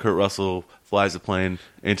 Where Kurt Russell flies a plane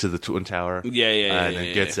into the Twin Tower. And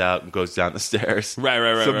then gets out and goes down the stairs.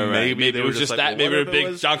 Right. So maybe it was just like, that. Maybe they're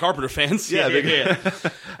big John Carpenter fans. Yeah.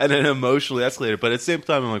 And then emotionally escalated. But at the same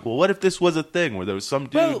time, I'm like, well, what if this was a thing where there was some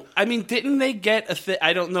dude? Well, I mean, didn't they get a thing?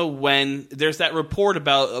 I don't know when. There's that report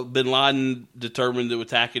about Bin Laden determined to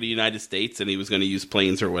attack the United States and he was going to use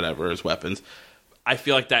planes or whatever as weapons. I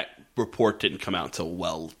feel like that report didn't come out until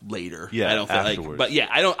well later. Yeah, I don't feel afterwards. like, but yeah,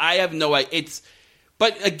 I have no idea.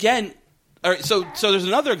 But again, all right. So there's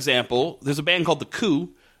another example. There's a band called The Coup,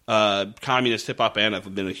 communist hip hop band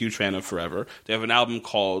I've been a huge fan of forever. They have an album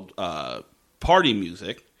called Party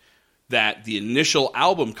Music. That the initial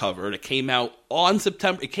album cover that came out on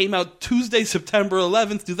September, it came out Tuesday, September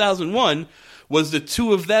 11th, 2001. Was the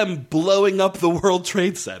two of them blowing up the World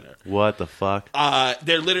Trade Center. What the fuck?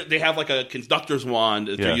 They have like a conductor's wand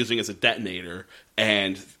that they're using as a detonator,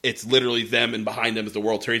 and it's literally them, and behind them is the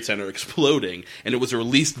World Trade Center exploding. And it was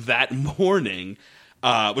released that morning,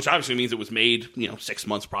 which obviously means it was made 6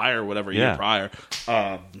 months prior, or whatever year prior.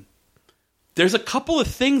 There's a couple of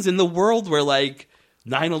things in the world where like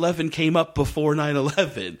 9/11 came up before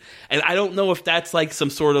 9/11, and I don't know if that's like some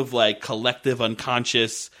sort of like collective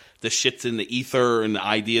unconscious. The shit's in the ether and the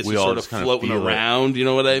ideas are sort of floating around. You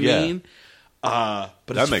know what I mean?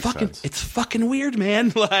 But that makes sense. It's fucking weird,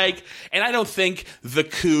 man. Like, and I don't think The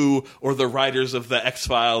Coup or the writers of the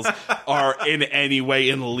X-Files are in any way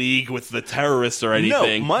in league with the terrorists or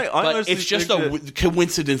anything. No, but it's just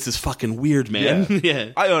coincidence is fucking weird, man. Yeah.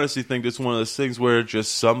 I honestly think it's one of those things where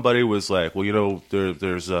just somebody was like, well,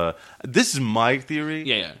 there's this is my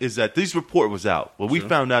theory. Is that this report was out. Well, we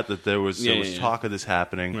found out that there was talk of this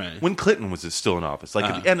happening when Clinton was still in office. Like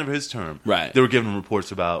at the end of his term, they were giving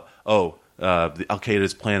reports about, the Al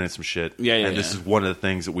Qaeda's planning some shit, and this is one of the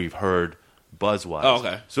things that we've heard buzz-wise. Oh,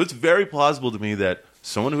 okay. So it's very plausible to me that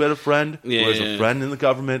someone who had a friend, who has a friend in the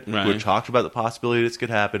government, who had talked about the possibility this could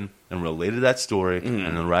happen, and related that story,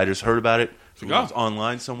 and the writers heard about it from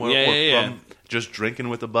online somewhere, or from just drinking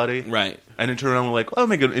with a buddy, and in turn, I'm like, well, I'll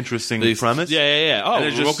make an interesting premise. Oh,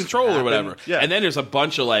 remote control or whatever. And then there's a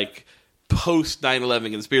bunch of like post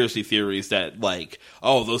 9/11 conspiracy theories that like,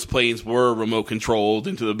 oh, those planes were remote controlled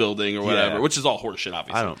into the building or whatever, which is all horseshit,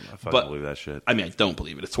 obviously. I don't believe that shit. I mean, I don't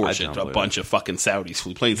believe it. It's horseshit. A bunch of fucking Saudis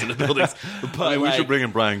flew planes into buildings. But I mean, we should bring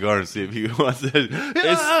in Brian Garner and see if he wants it.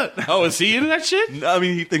 Is he into that shit? No, I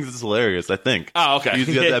mean, he thinks it's hilarious, I think. Oh, okay.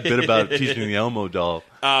 He's got that bit about teaching the Elmo doll.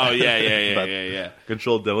 Oh, yeah.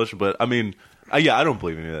 Controlled demolition. But, I mean, I don't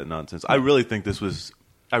believe any of that nonsense. I really think this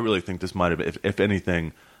might have been, if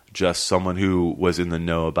anything, just someone who was in the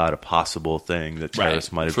know about a possible thing that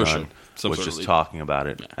terrorists might have done, was just talking about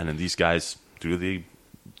it. And then these guys, through the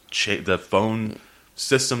phone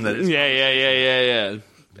system that is...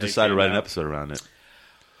 decided to write an episode around it.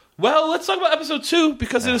 Well, let's talk about episode 2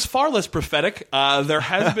 because it is far less prophetic. There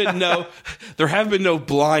have been no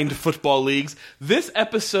blind football leagues. This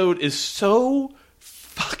episode is so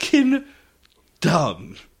fucking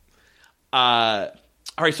dumb.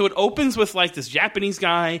 All right, so it opens with like this Japanese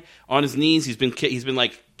guy on his knees. He's been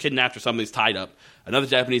like kidnapped or something. He's tied up. Another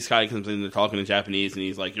Japanese guy comes in, they're talking in Japanese, and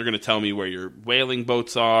he's like, "You're going to tell me where your whaling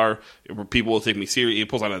boats are. Where people will take me seriously." He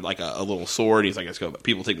pulls out a little sword. And he's like, "Let's go.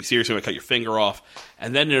 People will take me seriously. I'm going to cut your finger off."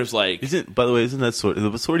 And then there's like, by the way, isn't that sword?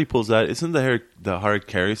 The sword he pulls out isn't the hard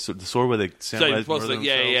carry sword, the sword where they samurais murder themselves?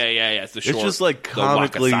 Yeah. It's the short. It's just like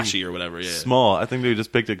comically Wakasashi or whatever. Yeah. Small. I think they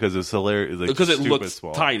just picked it because it's hilarious. Because it looks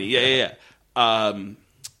small. Tiny. Yeah.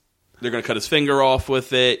 They're going to cut his finger off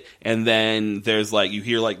with it, and then there's like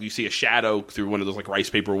you see a shadow through one of those like rice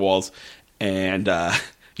paper walls, and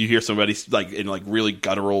you hear somebody like in like really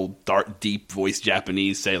guttural, dark, deep voice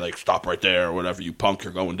Japanese say like "Stop right there" or whatever, "You punk,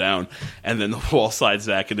 you're going down." And then the wall slides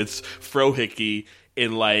back, and it's Frohickey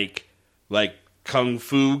in like kung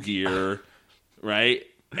fu gear, right?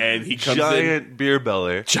 And he comes giant beer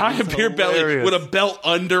belly with a belt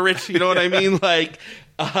under it. You know what I mean? Like.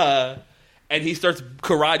 And he starts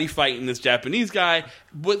karate fighting this Japanese guy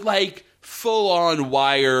with, like, full-on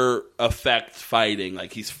wire effect fighting.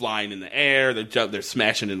 Like, he's flying in the air. They're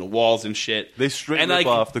smashing into walls and shit. They straight rip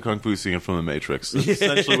off the kung fu scene from The Matrix. That's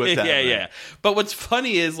essentially what's happening. Yeah. But what's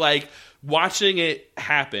funny is, like, watching it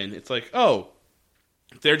happen, it's like, oh,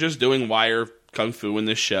 they're just doing wire kung fu in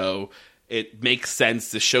this show. It makes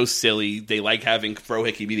sense. The show's silly. They like having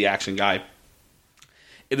Frohickey be the action guy.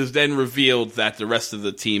 it is then revealed that the rest of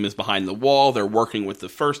the team is behind the wall. They're working with the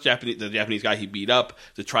Japanese guy he beat up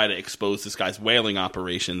to try to expose this guy's whaling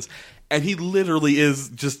operations. And he literally is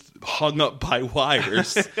just hung up by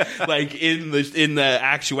wires. Like in the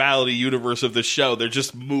actuality universe of the show, they're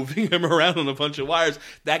just moving him around on a bunch of wires.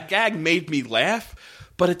 That gag made me laugh,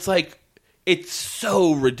 but it's like, it's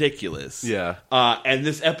so ridiculous. Yeah. And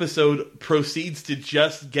this episode proceeds to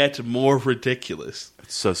just get more ridiculous.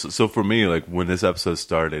 So for me, like when this episode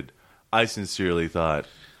started, I sincerely thought,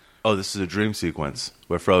 oh, this is a dream sequence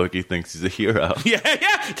where Frohike thinks he's a hero. Yeah. I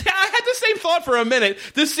had the same thought for a minute.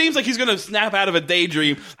 This seems like he's going to snap out of a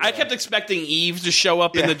daydream. I kept expecting Eve to show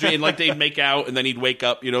up in the dream, like they'd make out, and then he'd wake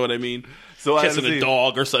up. You know what I mean? So kissing a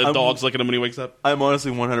dog, or a dog's looking at him when he wakes up. I'm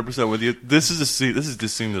honestly 100% with you. This is the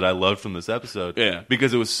scene that I loved from this episode. Yeah,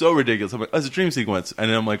 because it was so ridiculous. I'm like, oh, it's a dream sequence, and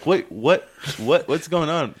then I'm like, wait, what's going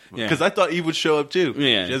on? Because I thought Eve would show up too.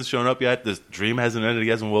 Yeah, she hasn't shown up yet. This dream hasn't ended. He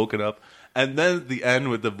hasn't woken up. And then the end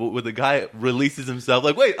with the guy releases himself,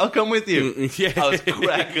 like, wait, I'll come with you. Yeah. I was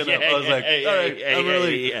cracking up. I was like, all right, I'm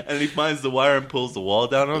really. And he finds the wire and pulls the wall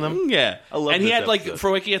down on him. Yeah, I love. And he had episode.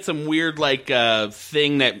 Frohike had some weird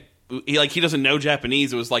thing that. He doesn't know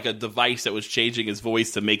Japanese. It was like a device that was changing his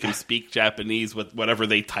voice to make him speak Japanese with whatever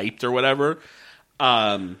they typed or whatever.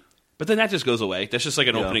 But then that just goes away. That's just like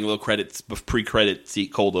an opening little credits, pre-credit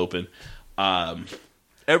cold open.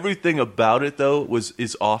 Everything about it though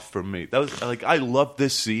is off for me. That was like, I love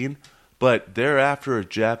this scene, but they're after a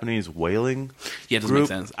Japanese whaling. Yeah, it doesn't make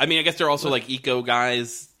sense. I mean, I guess they're also like eco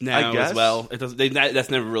guys now as well. It doesn't.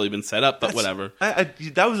 That's never really been set up, but whatever.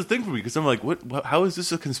 That was the thing for me because I'm like, what? How is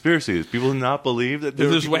this a conspiracy? Do people not believe that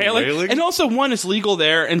there's whaling? And also, one, it's legal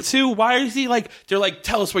there, and two, why is he like? They're like,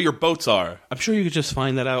 tell us where your boats are. I'm sure you could just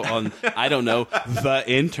find that out on I don't know, the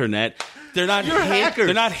internet. They're not hackers.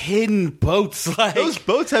 They're not hidden boats. Like those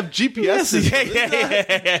boats have GPS.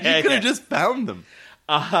 Yeah. You could have just found them.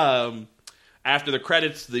 After the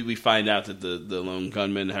credits, we find out that the lone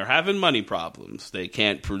gunmen are having money problems. They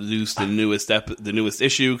can't produce the newest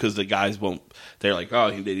issue because the guys won't. They're like,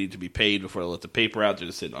 oh, they need to be paid before they let the paper out. They're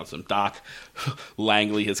just sitting on some dock.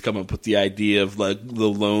 Langley has come up with the idea of like the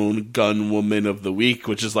lone gun woman of the week,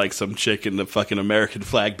 which is like some chick in the fucking American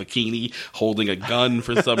flag bikini holding a gun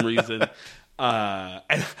for some reason.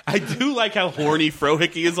 And I do like how horny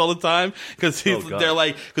Frohike is all the time because they're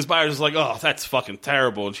like, because Byers is like, oh, that's fucking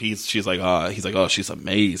terrible, and she's like, he's like, oh, she's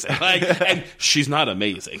amazing, like, and she's not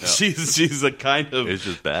amazing. No. She's a kind of, it's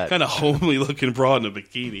just bad, kind of homely looking broad in a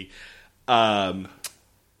bikini.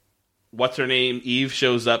 What's her name? Eve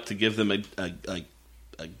shows up to give them a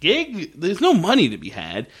gig. There's no money to be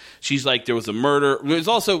had. She's like, there was a murder. There's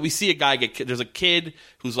also, we see a guy there's a kid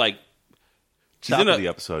who's like. Top of the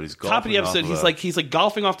episode, he's like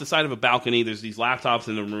golfing off the side of a balcony. There's these laptops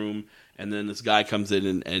in the room, and then this guy comes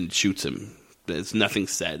in and shoots him. There's nothing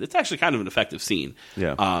said. It's actually kind of an effective scene.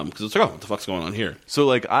 Yeah, because it's like, oh, what the fuck's going on here? So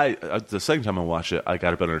like, the second time I watched it, I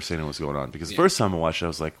got a better understanding of what's going on because the first time I watched it, I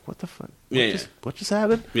was like, what the fuck? What just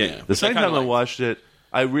happened? Yeah. The second time I watched it,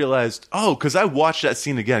 I realized, because I watched that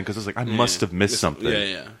scene again because I was like, I must have missed something.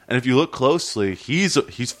 Yeah. And if you look closely, he's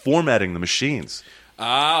formatting the machines. Oh,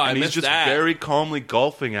 I missed that. He's just very calmly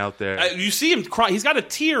golfing out there. You see him cry. He's got a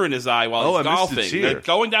tear in his eye while he's golfing. Like,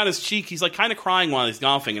 going down his cheek. He's like kind of crying while he's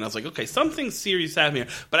golfing. And I was like, okay, something serious happening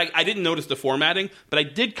here. But I didn't notice the formatting. But I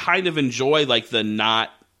did kind of enjoy like the not...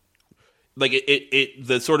 Like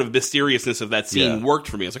the sort of mysteriousness of that scene worked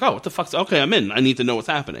for me. I was like, oh, what the fuck's... Okay, I'm in. I need to know what's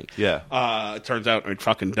happening. Yeah. It turns out I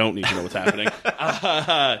fucking don't need to know what's happening.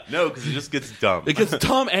 No, because it just gets dumb. It gets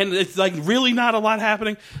dumb, and it's like really not a lot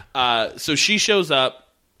happening. So she shows up.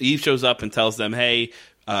 Eve shows up and tells them, hey...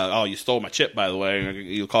 you stole my chip, by the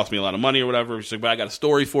way. It'll cost me a lot of money or whatever. She's like, but I got a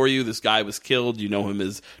story for you. This guy was killed. You know him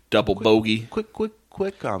as Double Bogey.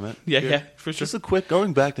 Quick comment. Yeah, for sure. Just a quick,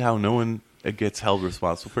 going back to how no one gets held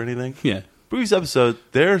responsible for anything. Yeah. Previous episode,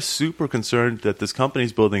 they're super concerned that this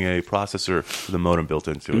company's building a processor with a modem built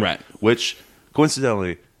into it. Right. Which,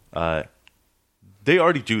 coincidentally, they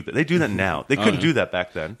already do that. They do that now. They couldn't do that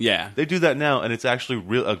back then. Yeah. They do that now, and it's actually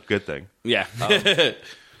a good thing. Yeah.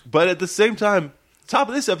 But at the same time, top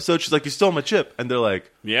of this episode, she's like, you stole my chip. And they're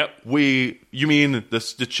like, yep. You mean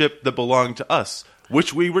the chip that belonged to us,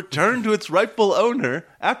 which we returned to its rightful owner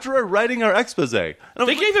after writing our expose. They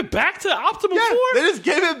gave it back to Optimal 4? They just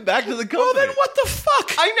gave it back to the company. Well, then what the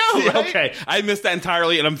fuck? I know, right? Okay, I missed that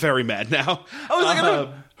entirely, and I'm very mad now. I was like,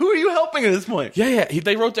 who are you helping at this point? Yeah.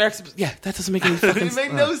 They wrote their expose. Yeah, that doesn't make any fucking sense. It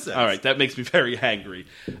made no sense. All right, that makes me very angry.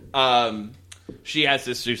 She has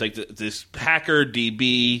this. She's like, this hacker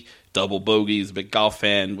DB Double Bogey's a big golf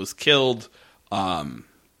fan was killed.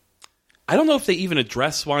 I I don't know if they even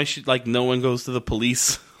address why she like no one goes to the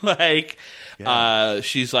police. Like,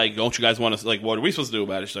 she's like, don't you guys want to, like, what are we supposed to do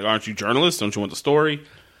about it? She's like, aren't you journalists? Don't you want the story?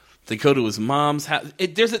 They go to his mom's house.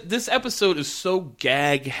 This episode is so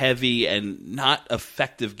gag heavy and not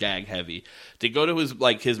effective gag heavy. They go to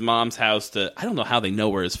his mom's house I don't know how they know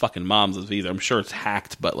where his fucking mom's is either. I'm sure it's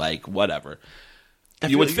hacked, but like, whatever.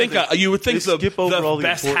 You would think the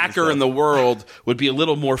best hacker in the world would be a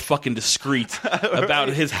little more fucking discreet about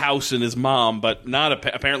his house and his mom, but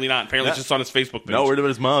apparently not. Apparently it's just on his Facebook page. No, worried about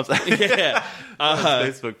his mom's. Yeah.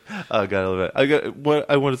 Facebook. Oh, God, I love it.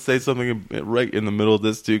 I want to say something right in the middle of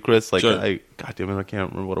this too, Chris. Like, sure. God damn it, I can't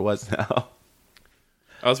remember what it was now. Oh,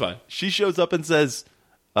 that's fine. She shows up and says,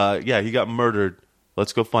 he got murdered.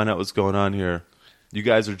 Let's go find out what's going on here. You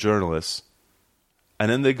guys are journalists. And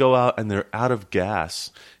then they go out and they're out of gas.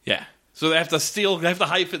 Yeah. So they have to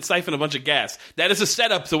siphon a bunch of gas. That is a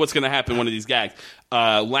setup to what's going to happen in one of these gags.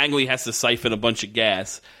 Langley has to siphon a bunch of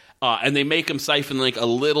gas. And they make him siphon like a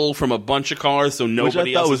little from a bunch of cars so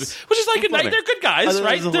nobody else which is like they're good guys,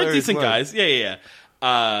 right? They're decent guys. Yeah.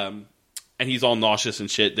 And he's all nauseous and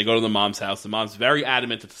shit. They go to the mom's house. The mom's very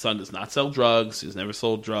adamant that the son does not sell drugs. He's never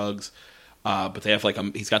sold drugs. But they have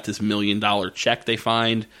he's got this $1 million check they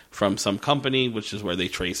find from some company, which is where they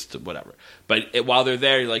traced whatever. But while they're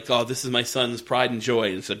there, you're like, oh, this is my son's pride and joy.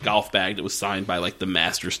 And it's a golf bag that was signed by like the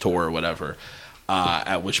Masters Tour or whatever.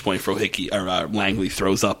 At which point Langley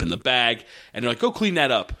throws up in the bag, and they're like, go clean that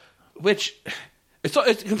up. Which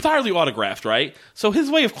it's entirely autographed, right? So his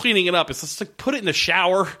way of cleaning it up is just like put it in the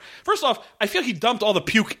shower. First off, I feel he dumped all the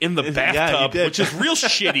puke in the bathtub, which is real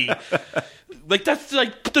shitty. Like, that's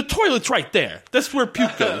like the toilet's right there. That's where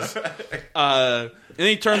puke goes. And then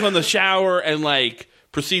he turns on the shower and like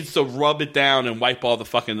proceeds to rub it down and wipe all the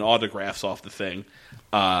fucking autographs off the thing.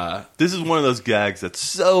 This is one of those gags that's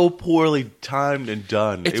so poorly timed and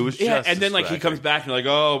done. It was just and then like he comes back and they're like,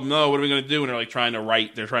 oh no, what are we gonna do? And they're like trying to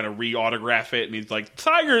re-autograph it, and he's like,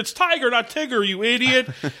 Tiger, it's Tiger, not Tigger, you idiot.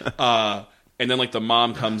 And then like the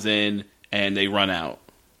mom comes in and they run out.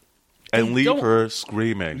 And leave her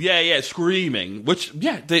screaming. Yeah, screaming. Which,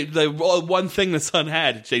 the one thing the son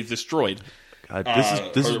had, they've destroyed. God,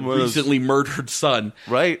 this is recently murdered son,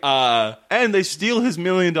 right? And they steal his $1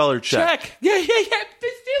 million check. Yeah. They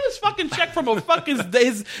steal his fucking check from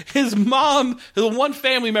his mom, the one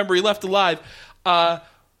family member he left alive.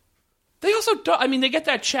 They also, they get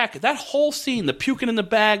that check. That whole scene, the puking in the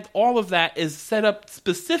bag, all of that is set up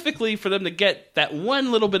specifically for them to get that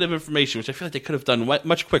one little bit of information, which I feel like they could have done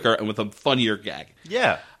much quicker and with a funnier gag.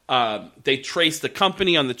 Yeah. They trace the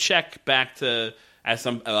company on the check back to as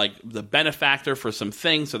some like the benefactor for some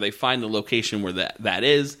things, so they find the location where that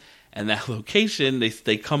is, and that location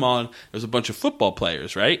they come on. There's a bunch of football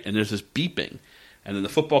players, right? And there's this beeping. And then the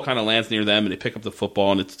football kind of lands near them, and they pick up the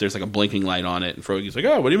football, and there's like a blinking light on it. And Froggy's like,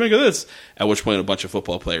 oh, what do you make of this? At which point a bunch of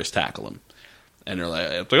football players tackle him. And they're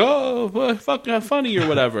like oh, fucking funny or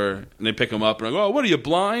whatever. And they pick him up, and they're like, oh, what are you,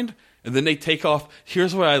 blind? And then they take off.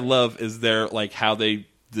 Here's what I love is their like how they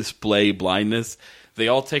display blindness. They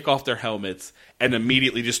all take off their helmets and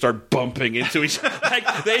immediately just start bumping into each other.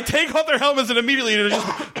 Like, they take off their helmets and immediately they're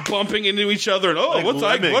just bumping into each other. And what's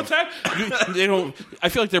happening? They don't. I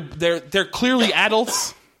feel like they're clearly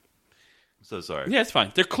adults. I'm so sorry. Yeah, it's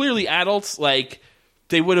fine. They're clearly adults. Like,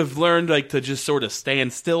 they would have learned like to just sort of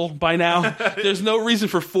stand still by now. There's no reason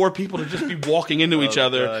for four people to just be walking into each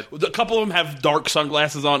other. God. A couple of them have dark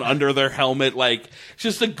sunglasses on under their helmet. Like, it's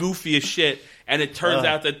just the goofiest shit. And it turns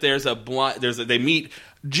out that they meet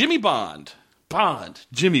Jimmy Bond.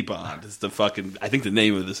 Jimmy Bond is I think the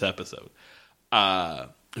name of this episode.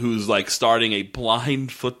 Who's like starting a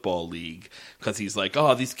blind football league because he's like,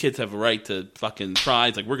 oh, these kids have a right to fucking try.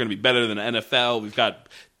 It's like, we're going to be better than the NFL. We've got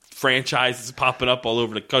franchises popping up all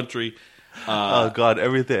over the country. Oh God,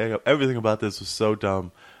 everything about this was so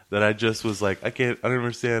dumb that I just was like, I don't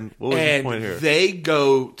understand. What was the point here? They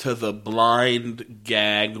go to the blind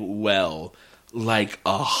gag well like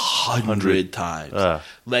 100 times.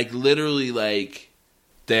 Like literally, like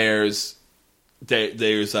there's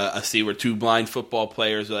a scene where two blind football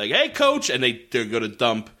players are like, "Hey, coach," and they're going to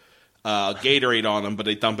dump Gatorade on him, but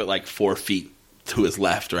they dump it like 4 feet to his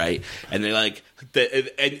left, right? And they like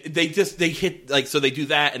they hit like, so they do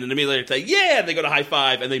that, and then immediately they say, yeah, and they go to high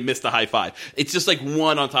five, and they miss the high five. It's just like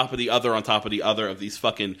one on top of the other on top of the other of these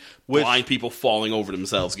fucking blind people falling over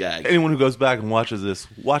themselves gag. Anyone who goes back and watches this,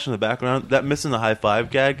 watching the background, that missing the high five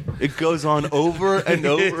gag, it goes on over and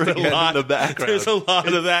over again in the background. There's a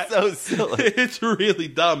lot of that. So silly. It's really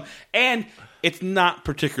dumb. And it's not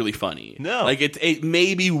particularly funny. No. Like, it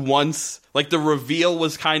maybe once, like, the reveal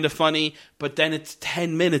was kind of funny, but then it's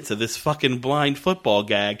 10 minutes of this fucking blind football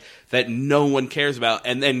gag that no one cares about,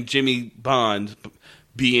 and then Jimmy Bond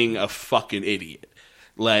being a fucking idiot.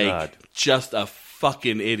 Like, God. Just a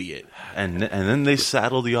fucking idiot. And then they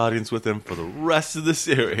saddle the audience with him for the rest of the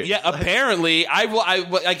series. Yeah, apparently, I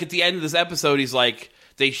like, at the end of this episode, he's like,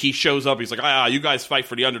 he shows up, he's like, you guys fight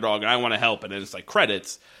for the underdog, and I want to help, and then it's like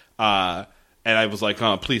credits, and I was like,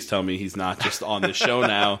 please tell me he's not just on this show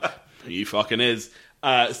now. He fucking is.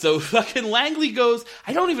 So fucking Langley goes,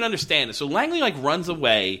 I don't even understand it. So Langley, like, runs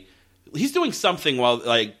away. He's doing something while,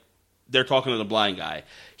 like, they're talking to the blind guy.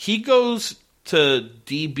 He goes to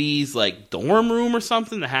DB's, like, dorm room or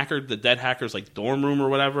something, the dead hacker's, like, dorm room or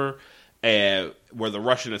whatever, where the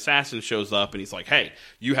Russian assassin shows up, and he's like, hey,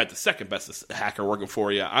 you had the second best hacker working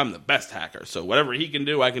for you. I'm the best hacker, so whatever he can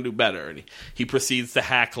do, I can do better. And he proceeds to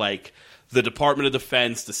hack, like, the Department of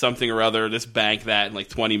Defense to something or other, this bank, that, in, like,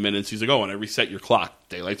 20 minutes. He's like, and I reset your clock,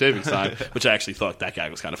 daylight savings time, which I actually thought that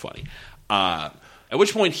gag was kind of funny. At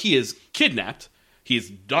which point he is kidnapped.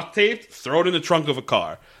 He's duct taped, thrown in the trunk of a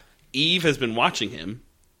car. Eve has been watching him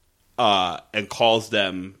and calls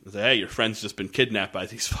them, hey, your friend's just been kidnapped by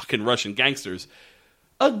these fucking Russian gangsters.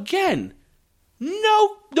 Again,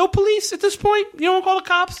 no police at this point. You don't call the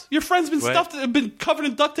cops. Your friend's been covered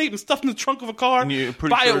in duct tape and stuffed in the trunk of a car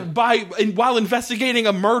while investigating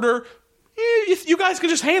a murder. You guys can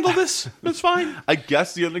just handle this. It's fine. I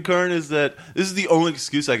guess the undercurrent is that this is the only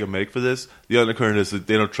excuse I can make for this. The undercurrent is that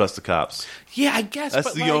they don't trust the cops. Yeah, I guess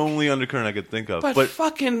that's the only undercurrent I could think of. But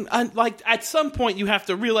fucking, like, at some point you have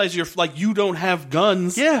to realize you don't have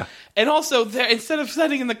guns. Yeah, and also instead of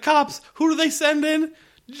sending in the cops, who do they send in?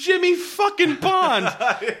 Jimmy fucking Bond,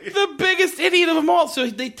 the biggest idiot of them all. So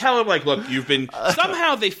they tell him, like, look, you've been...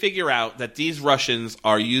 Somehow they figure out that these Russians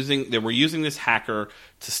were using this hacker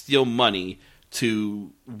to steal money,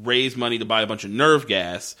 to raise money to buy a bunch of nerve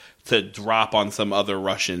gas to drop on some other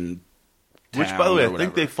Russian town. Which, by the way, I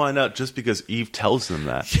think they find out just because Eve tells them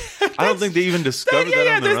that. I don't think they even discovered that on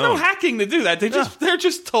their own. There's no hacking to do that. They're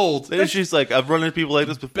just told. She's like, I've run into people like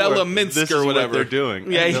this before. Bella Minsk this or whatever what they're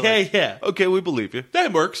doing. Yeah. Okay, we believe you.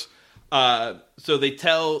 That works. So they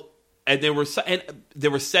tell, and they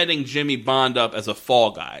were setting Jimmy Bond up as a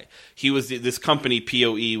fall guy. He was this company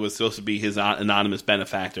POE was supposed to be his anonymous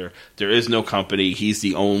benefactor. There is no company. He's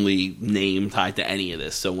the only name tied to any of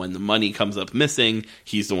this. So when the money comes up missing,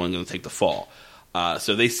 he's the one going to take the fall.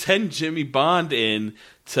 So they send Jimmy Bond in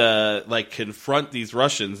to, like, confront these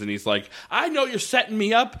Russians, and he's like, I know you're setting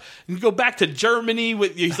me up, and you go back to Germany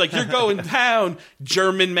with you. He's like, you're going down,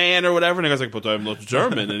 German man or whatever. And the guy's like, but I'm not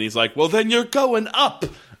German. And he's like, well, then you're going up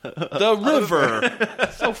the river.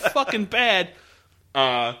 So fucking bad.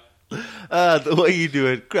 The way you do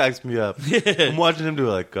it cracks me up. I'm watching him do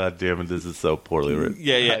it like, God damn it, this is so poorly written.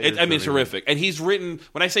 Yeah. It's horrific. And he's written,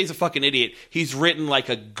 when I say he's a fucking idiot, he's written like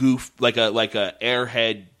a goof, like a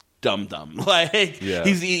airhead dum-dum. Like, yeah.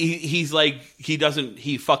 he's like, he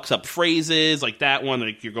fucks up phrases like that one,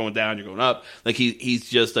 like you're going down, you're going up. Like he's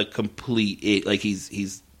just a complete, like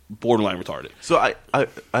he's borderline retarded. So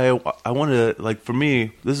I want to, like, for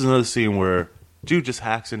me, this is another scene where dude just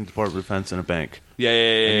hacks into Department of Defense in a bank. Yeah.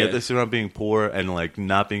 And yet they sit around being poor and, like,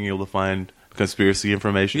 not being able to find conspiracy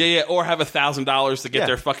information. Yeah, or have $1,000 to get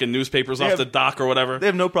their fucking newspapers off the dock or whatever. They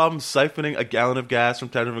have no problem siphoning a gallon of gas from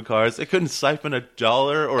 10 different cars. They couldn't siphon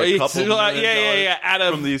 $1 or a couple $1 out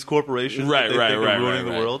of from these corporations right, ruining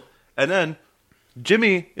the world. And then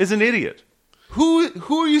Jimmy is an idiot.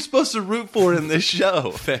 Who are you supposed to root for in this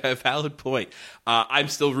show? Valid point. I'm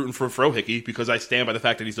still rooting for Frohickey because I stand by the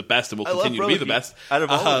fact that he's the best and will continue to be the best. Out of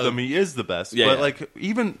all of them, he is the best. But like,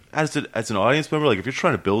 even as an audience member, like if you're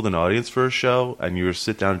trying to build an audience for a show and you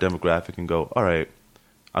sit down a demographic and go, all right,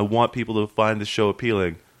 I want people to find this show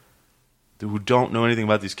appealing, who don't know anything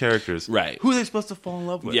about these characters. Right. Who are they supposed to fall in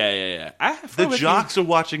love with? Yeah. The jocks are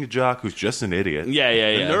watching a jock who's just an idiot. Yeah.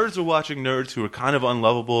 The nerds are watching nerds who are kind of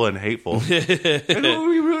unlovable and hateful. And who are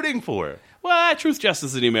we rooting for? Well, truth,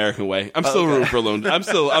 justice, in the American way. I'm still rooting for Lone. I'm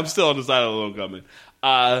still on the side of the Lone Gunman.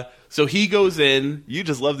 So he goes in. You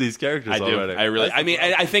just love these characters already. I really. I mean,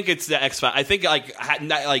 I think it's the X-Files. I think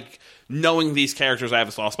like knowing these characters, I have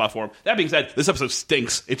a soft spot for them. That being said, this episode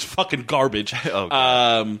stinks. It's fucking garbage.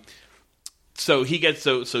 So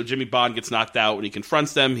Jimmy Bond gets knocked out when he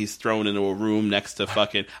confronts them. He's thrown into a room next to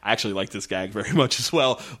fucking... I actually like this gag very much as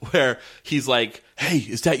well, where he's like, hey,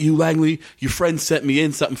 is that you, Langley? Your friend sent me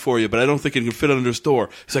in something for you, but I don't think it can fit under his door.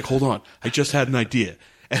 He's like, hold on, I just had an idea.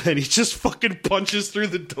 and then he just fucking punches through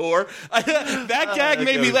the door. That gag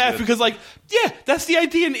made me laugh because, like, yeah, that's the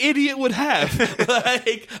idea an idiot would have.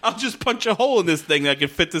 Like, I'll just punch a hole in this thing that can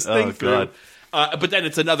fit this thing through. But then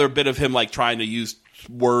it's another bit of him, like, trying to use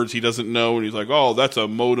words he doesn't know, and he's like, oh, that's a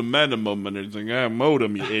modem minimum, and he's like,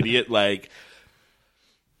 modem, you idiot. Like,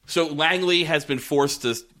 so Langley has been forced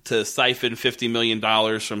to siphon $50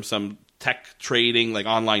 million from some tech trading, like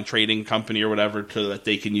online trading company or whatever, so that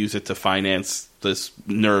they can use it to finance this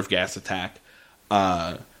nerve gas attack.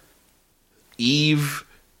 Eve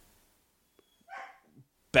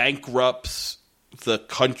bankrupts the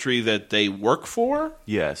country that they work for.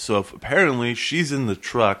 Yeah, so apparently she's in the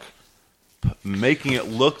truck making it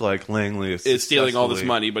look like Langley is stealing all this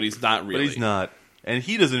money, but he's not really. But he's not. And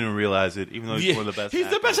he doesn't even realize it, even though he's one of the best He's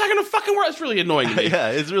actors. the best actor in the fucking world. It's really annoying to me. Yeah,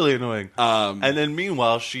 it's really annoying. And then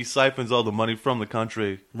meanwhile, she siphons all the money from the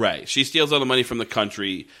country. Right. She steals all the money from the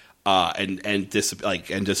country and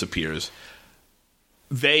disappears.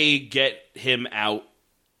 They get him out.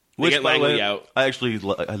 They get Langley out. I actually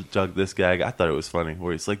dug this gag. I thought it was funny,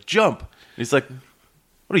 where he's like, jump. And he's like,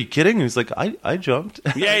 what are you kidding? And he's like, I jumped.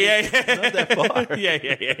 Yeah. Not that far.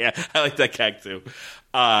 Yeah. I like that gag too.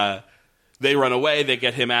 They run away. They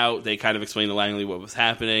get him out. They kind of explain to Langley what was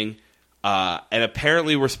happening. And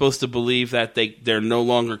apparently we're supposed to believe that they're no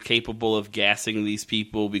longer capable of gassing these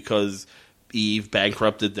people because Eve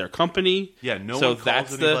bankrupted their company. Yeah, no one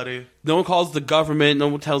calls anybody. No one calls the government. No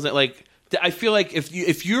one tells it. Like, I feel like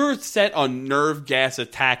if you're set on nerve gas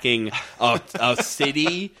attacking a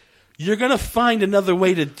city, you're going to find another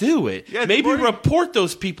way to do it. Yeah, maybe report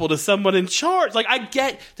those people to someone in charge. Like, I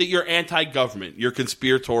get that you're anti-government. You're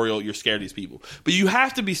conspiratorial. You're scared of these people. But you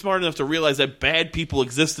have to be smart enough to realize that bad people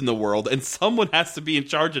exist in the world, and someone has to be in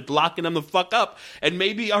charge of locking them the fuck up. And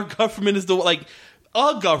maybe our government is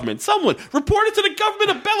a government. Someone report it to the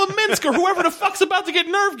government of Belaminsk or whoever the fuck's about to get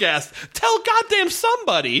nerve gassed. Tell goddamn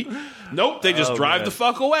somebody. Nope, they just drive the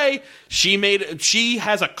fuck away. She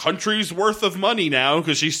has a country's worth of money now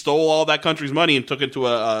because she stole all that country's money and took it to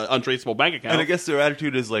a untraceable bank account. And I guess their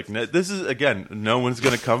attitude is like, this is, again, no one's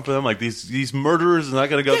going to come for them. Like, these murderers are not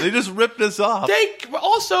going to go. They just ripped us off. They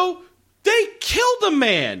killed a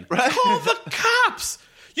man. Right? Call the cops.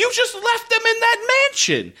 You just left them in that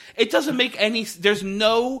mansion. It doesn't make any. There's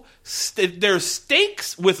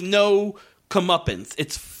stakes with no comeuppance.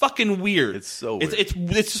 It's fucking weird. It's so weird.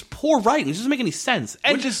 It's just poor writing. It doesn't make any sense.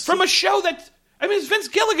 And from a show that, I mean, it's Vince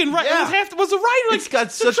Gilligan, right? Yeah. Was the writer. Like, it's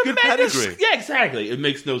got such good pedigree. Yeah, exactly. It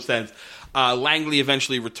makes no sense. Langley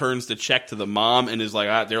eventually returns the check to the mom and is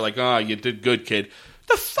like, they're like, you did good, kid.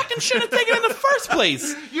 The fucking should have taken it in the first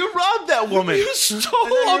place. You robbed that woman. You stole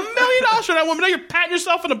 $1 million from that woman. Now you're patting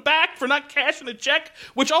yourself on the back for not cashing the check,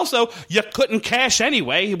 which also you couldn't cash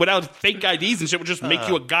anyway without fake IDs and shit, would just make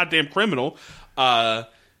you a goddamn criminal. Their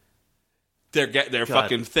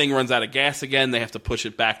fucking thing runs out of gas again. They have to push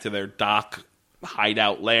it back to their dock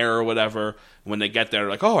hideout lair or whatever. When they get there, they're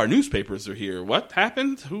like, our newspapers are here. What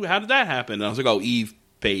happened? How did that happen? And I was like, Eve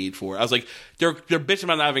paid for it. I was like, they're bitching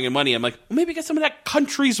about not having any money. I'm like, well, maybe get some of that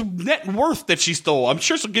country's net worth that she stole. I'm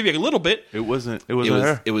sure she'll give you a little bit. It wasn't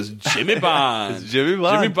her. It was Jimmy Bond. It's Jimmy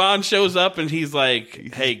Bond. Jimmy Bond shows up and he's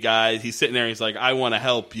like, hey guys, he's sitting there. He's like, I want to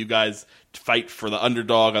help you guys fight for the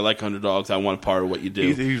underdog. I like underdogs. I want a part of what you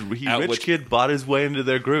do. He rich kid bought his way into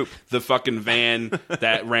their group. The fucking van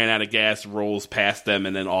that ran out of gas rolls past them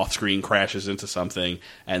and then off screen crashes into something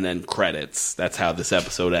and then credits. That's how this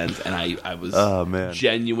episode ends. And I was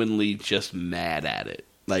genuinely just mad at it.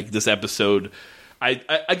 Like, this episode, I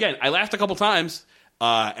laughed a couple times,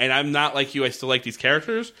 and I'm not like you. I still like these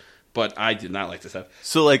characters, but I did not like this episode.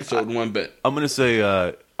 So, like, one bit. I'm gonna say,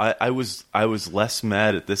 I was less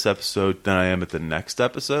mad at this episode than I am at the next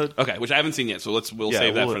episode. Okay, which I haven't seen yet, so we'll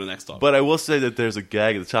save that for the next talk. But I will say that there's a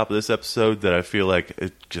gag at the top of this episode that I feel like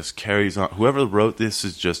it just carries on. Whoever wrote this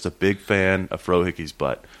is just a big fan of Frohicke's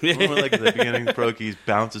butt. Remember, like, at the beginning, Frohicke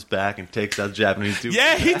bounces back and takes out Japanese dude.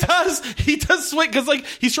 Yeah, he does. He does swing because, like,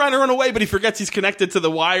 he's trying to run away, but he forgets he's connected to the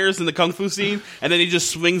wires in the kung fu scene, and then he just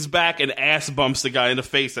swings back and ass bumps the guy in the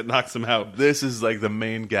face that knocks him out. This is like the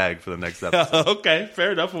main gag for the next episode. Okay,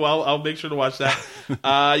 fair enough. Well, I'll make sure to watch that. You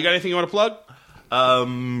got anything you want to plug?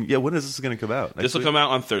 Yeah, when is this going to come out? This will come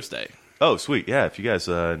out on Thursday. Oh, sweet. Yeah, if you guys,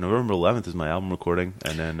 November 11th is my album recording.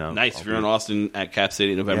 And then nice. If you're in Austin at Cap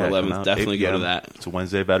City, November 11th, definitely go to that. It's a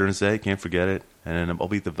Wednesday, Veterans Day. Can't forget it. And then I'll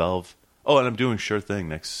be at the Valve. Oh, and I'm doing Sure Thing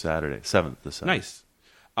next Saturday, 7th. Nice.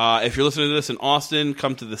 If you're listening to this in Austin,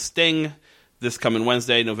 come to the Sting this coming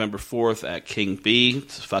Wednesday, November 4th at King B.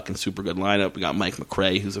 It's a fucking super good lineup. We got Mike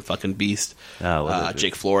McRae, who's a fucking beast.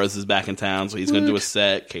 Jake Flores is back in town, so he's going to do a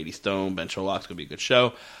set. Katie Stone, Ben Sherlock's going to be a good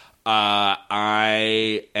show.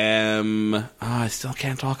 I still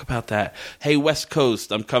can't talk about that. Hey, West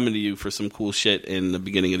Coast, I'm coming to you for some cool shit in the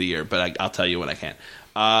beginning of the year, but I'll tell you when I can.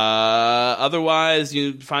 Otherwise,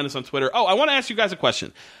 you find us on Twitter. Oh, I want to ask you guys a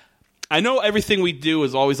question. I know everything we do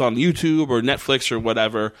is always on YouTube or Netflix or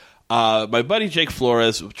whatever. My buddy Jake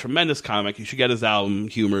Flores, a tremendous comic. You should get his album,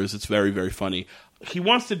 Humors. It's very, very funny. He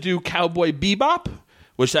wants to do Cowboy Bebop,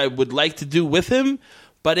 which I would like to do with him,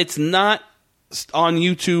 but it's not on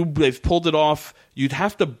YouTube. They've pulled it off. You'd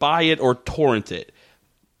have to buy it or torrent it.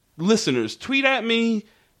 Listeners, tweet at me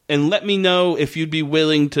and let me know if you'd be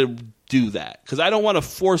willing to do that, because I don't want to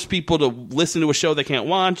force people to listen to a show they can't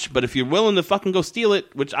watch, but if you're willing to fucking go steal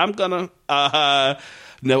it, which I'm gonna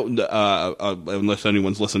unless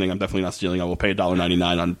anyone's listening, I'm definitely not stealing. I will pay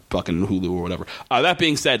 $1.99 on fucking Hulu or whatever. That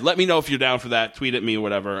being said, let me know if you're down for that. Tweet at me or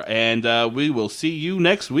whatever, and we will see you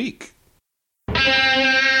next week.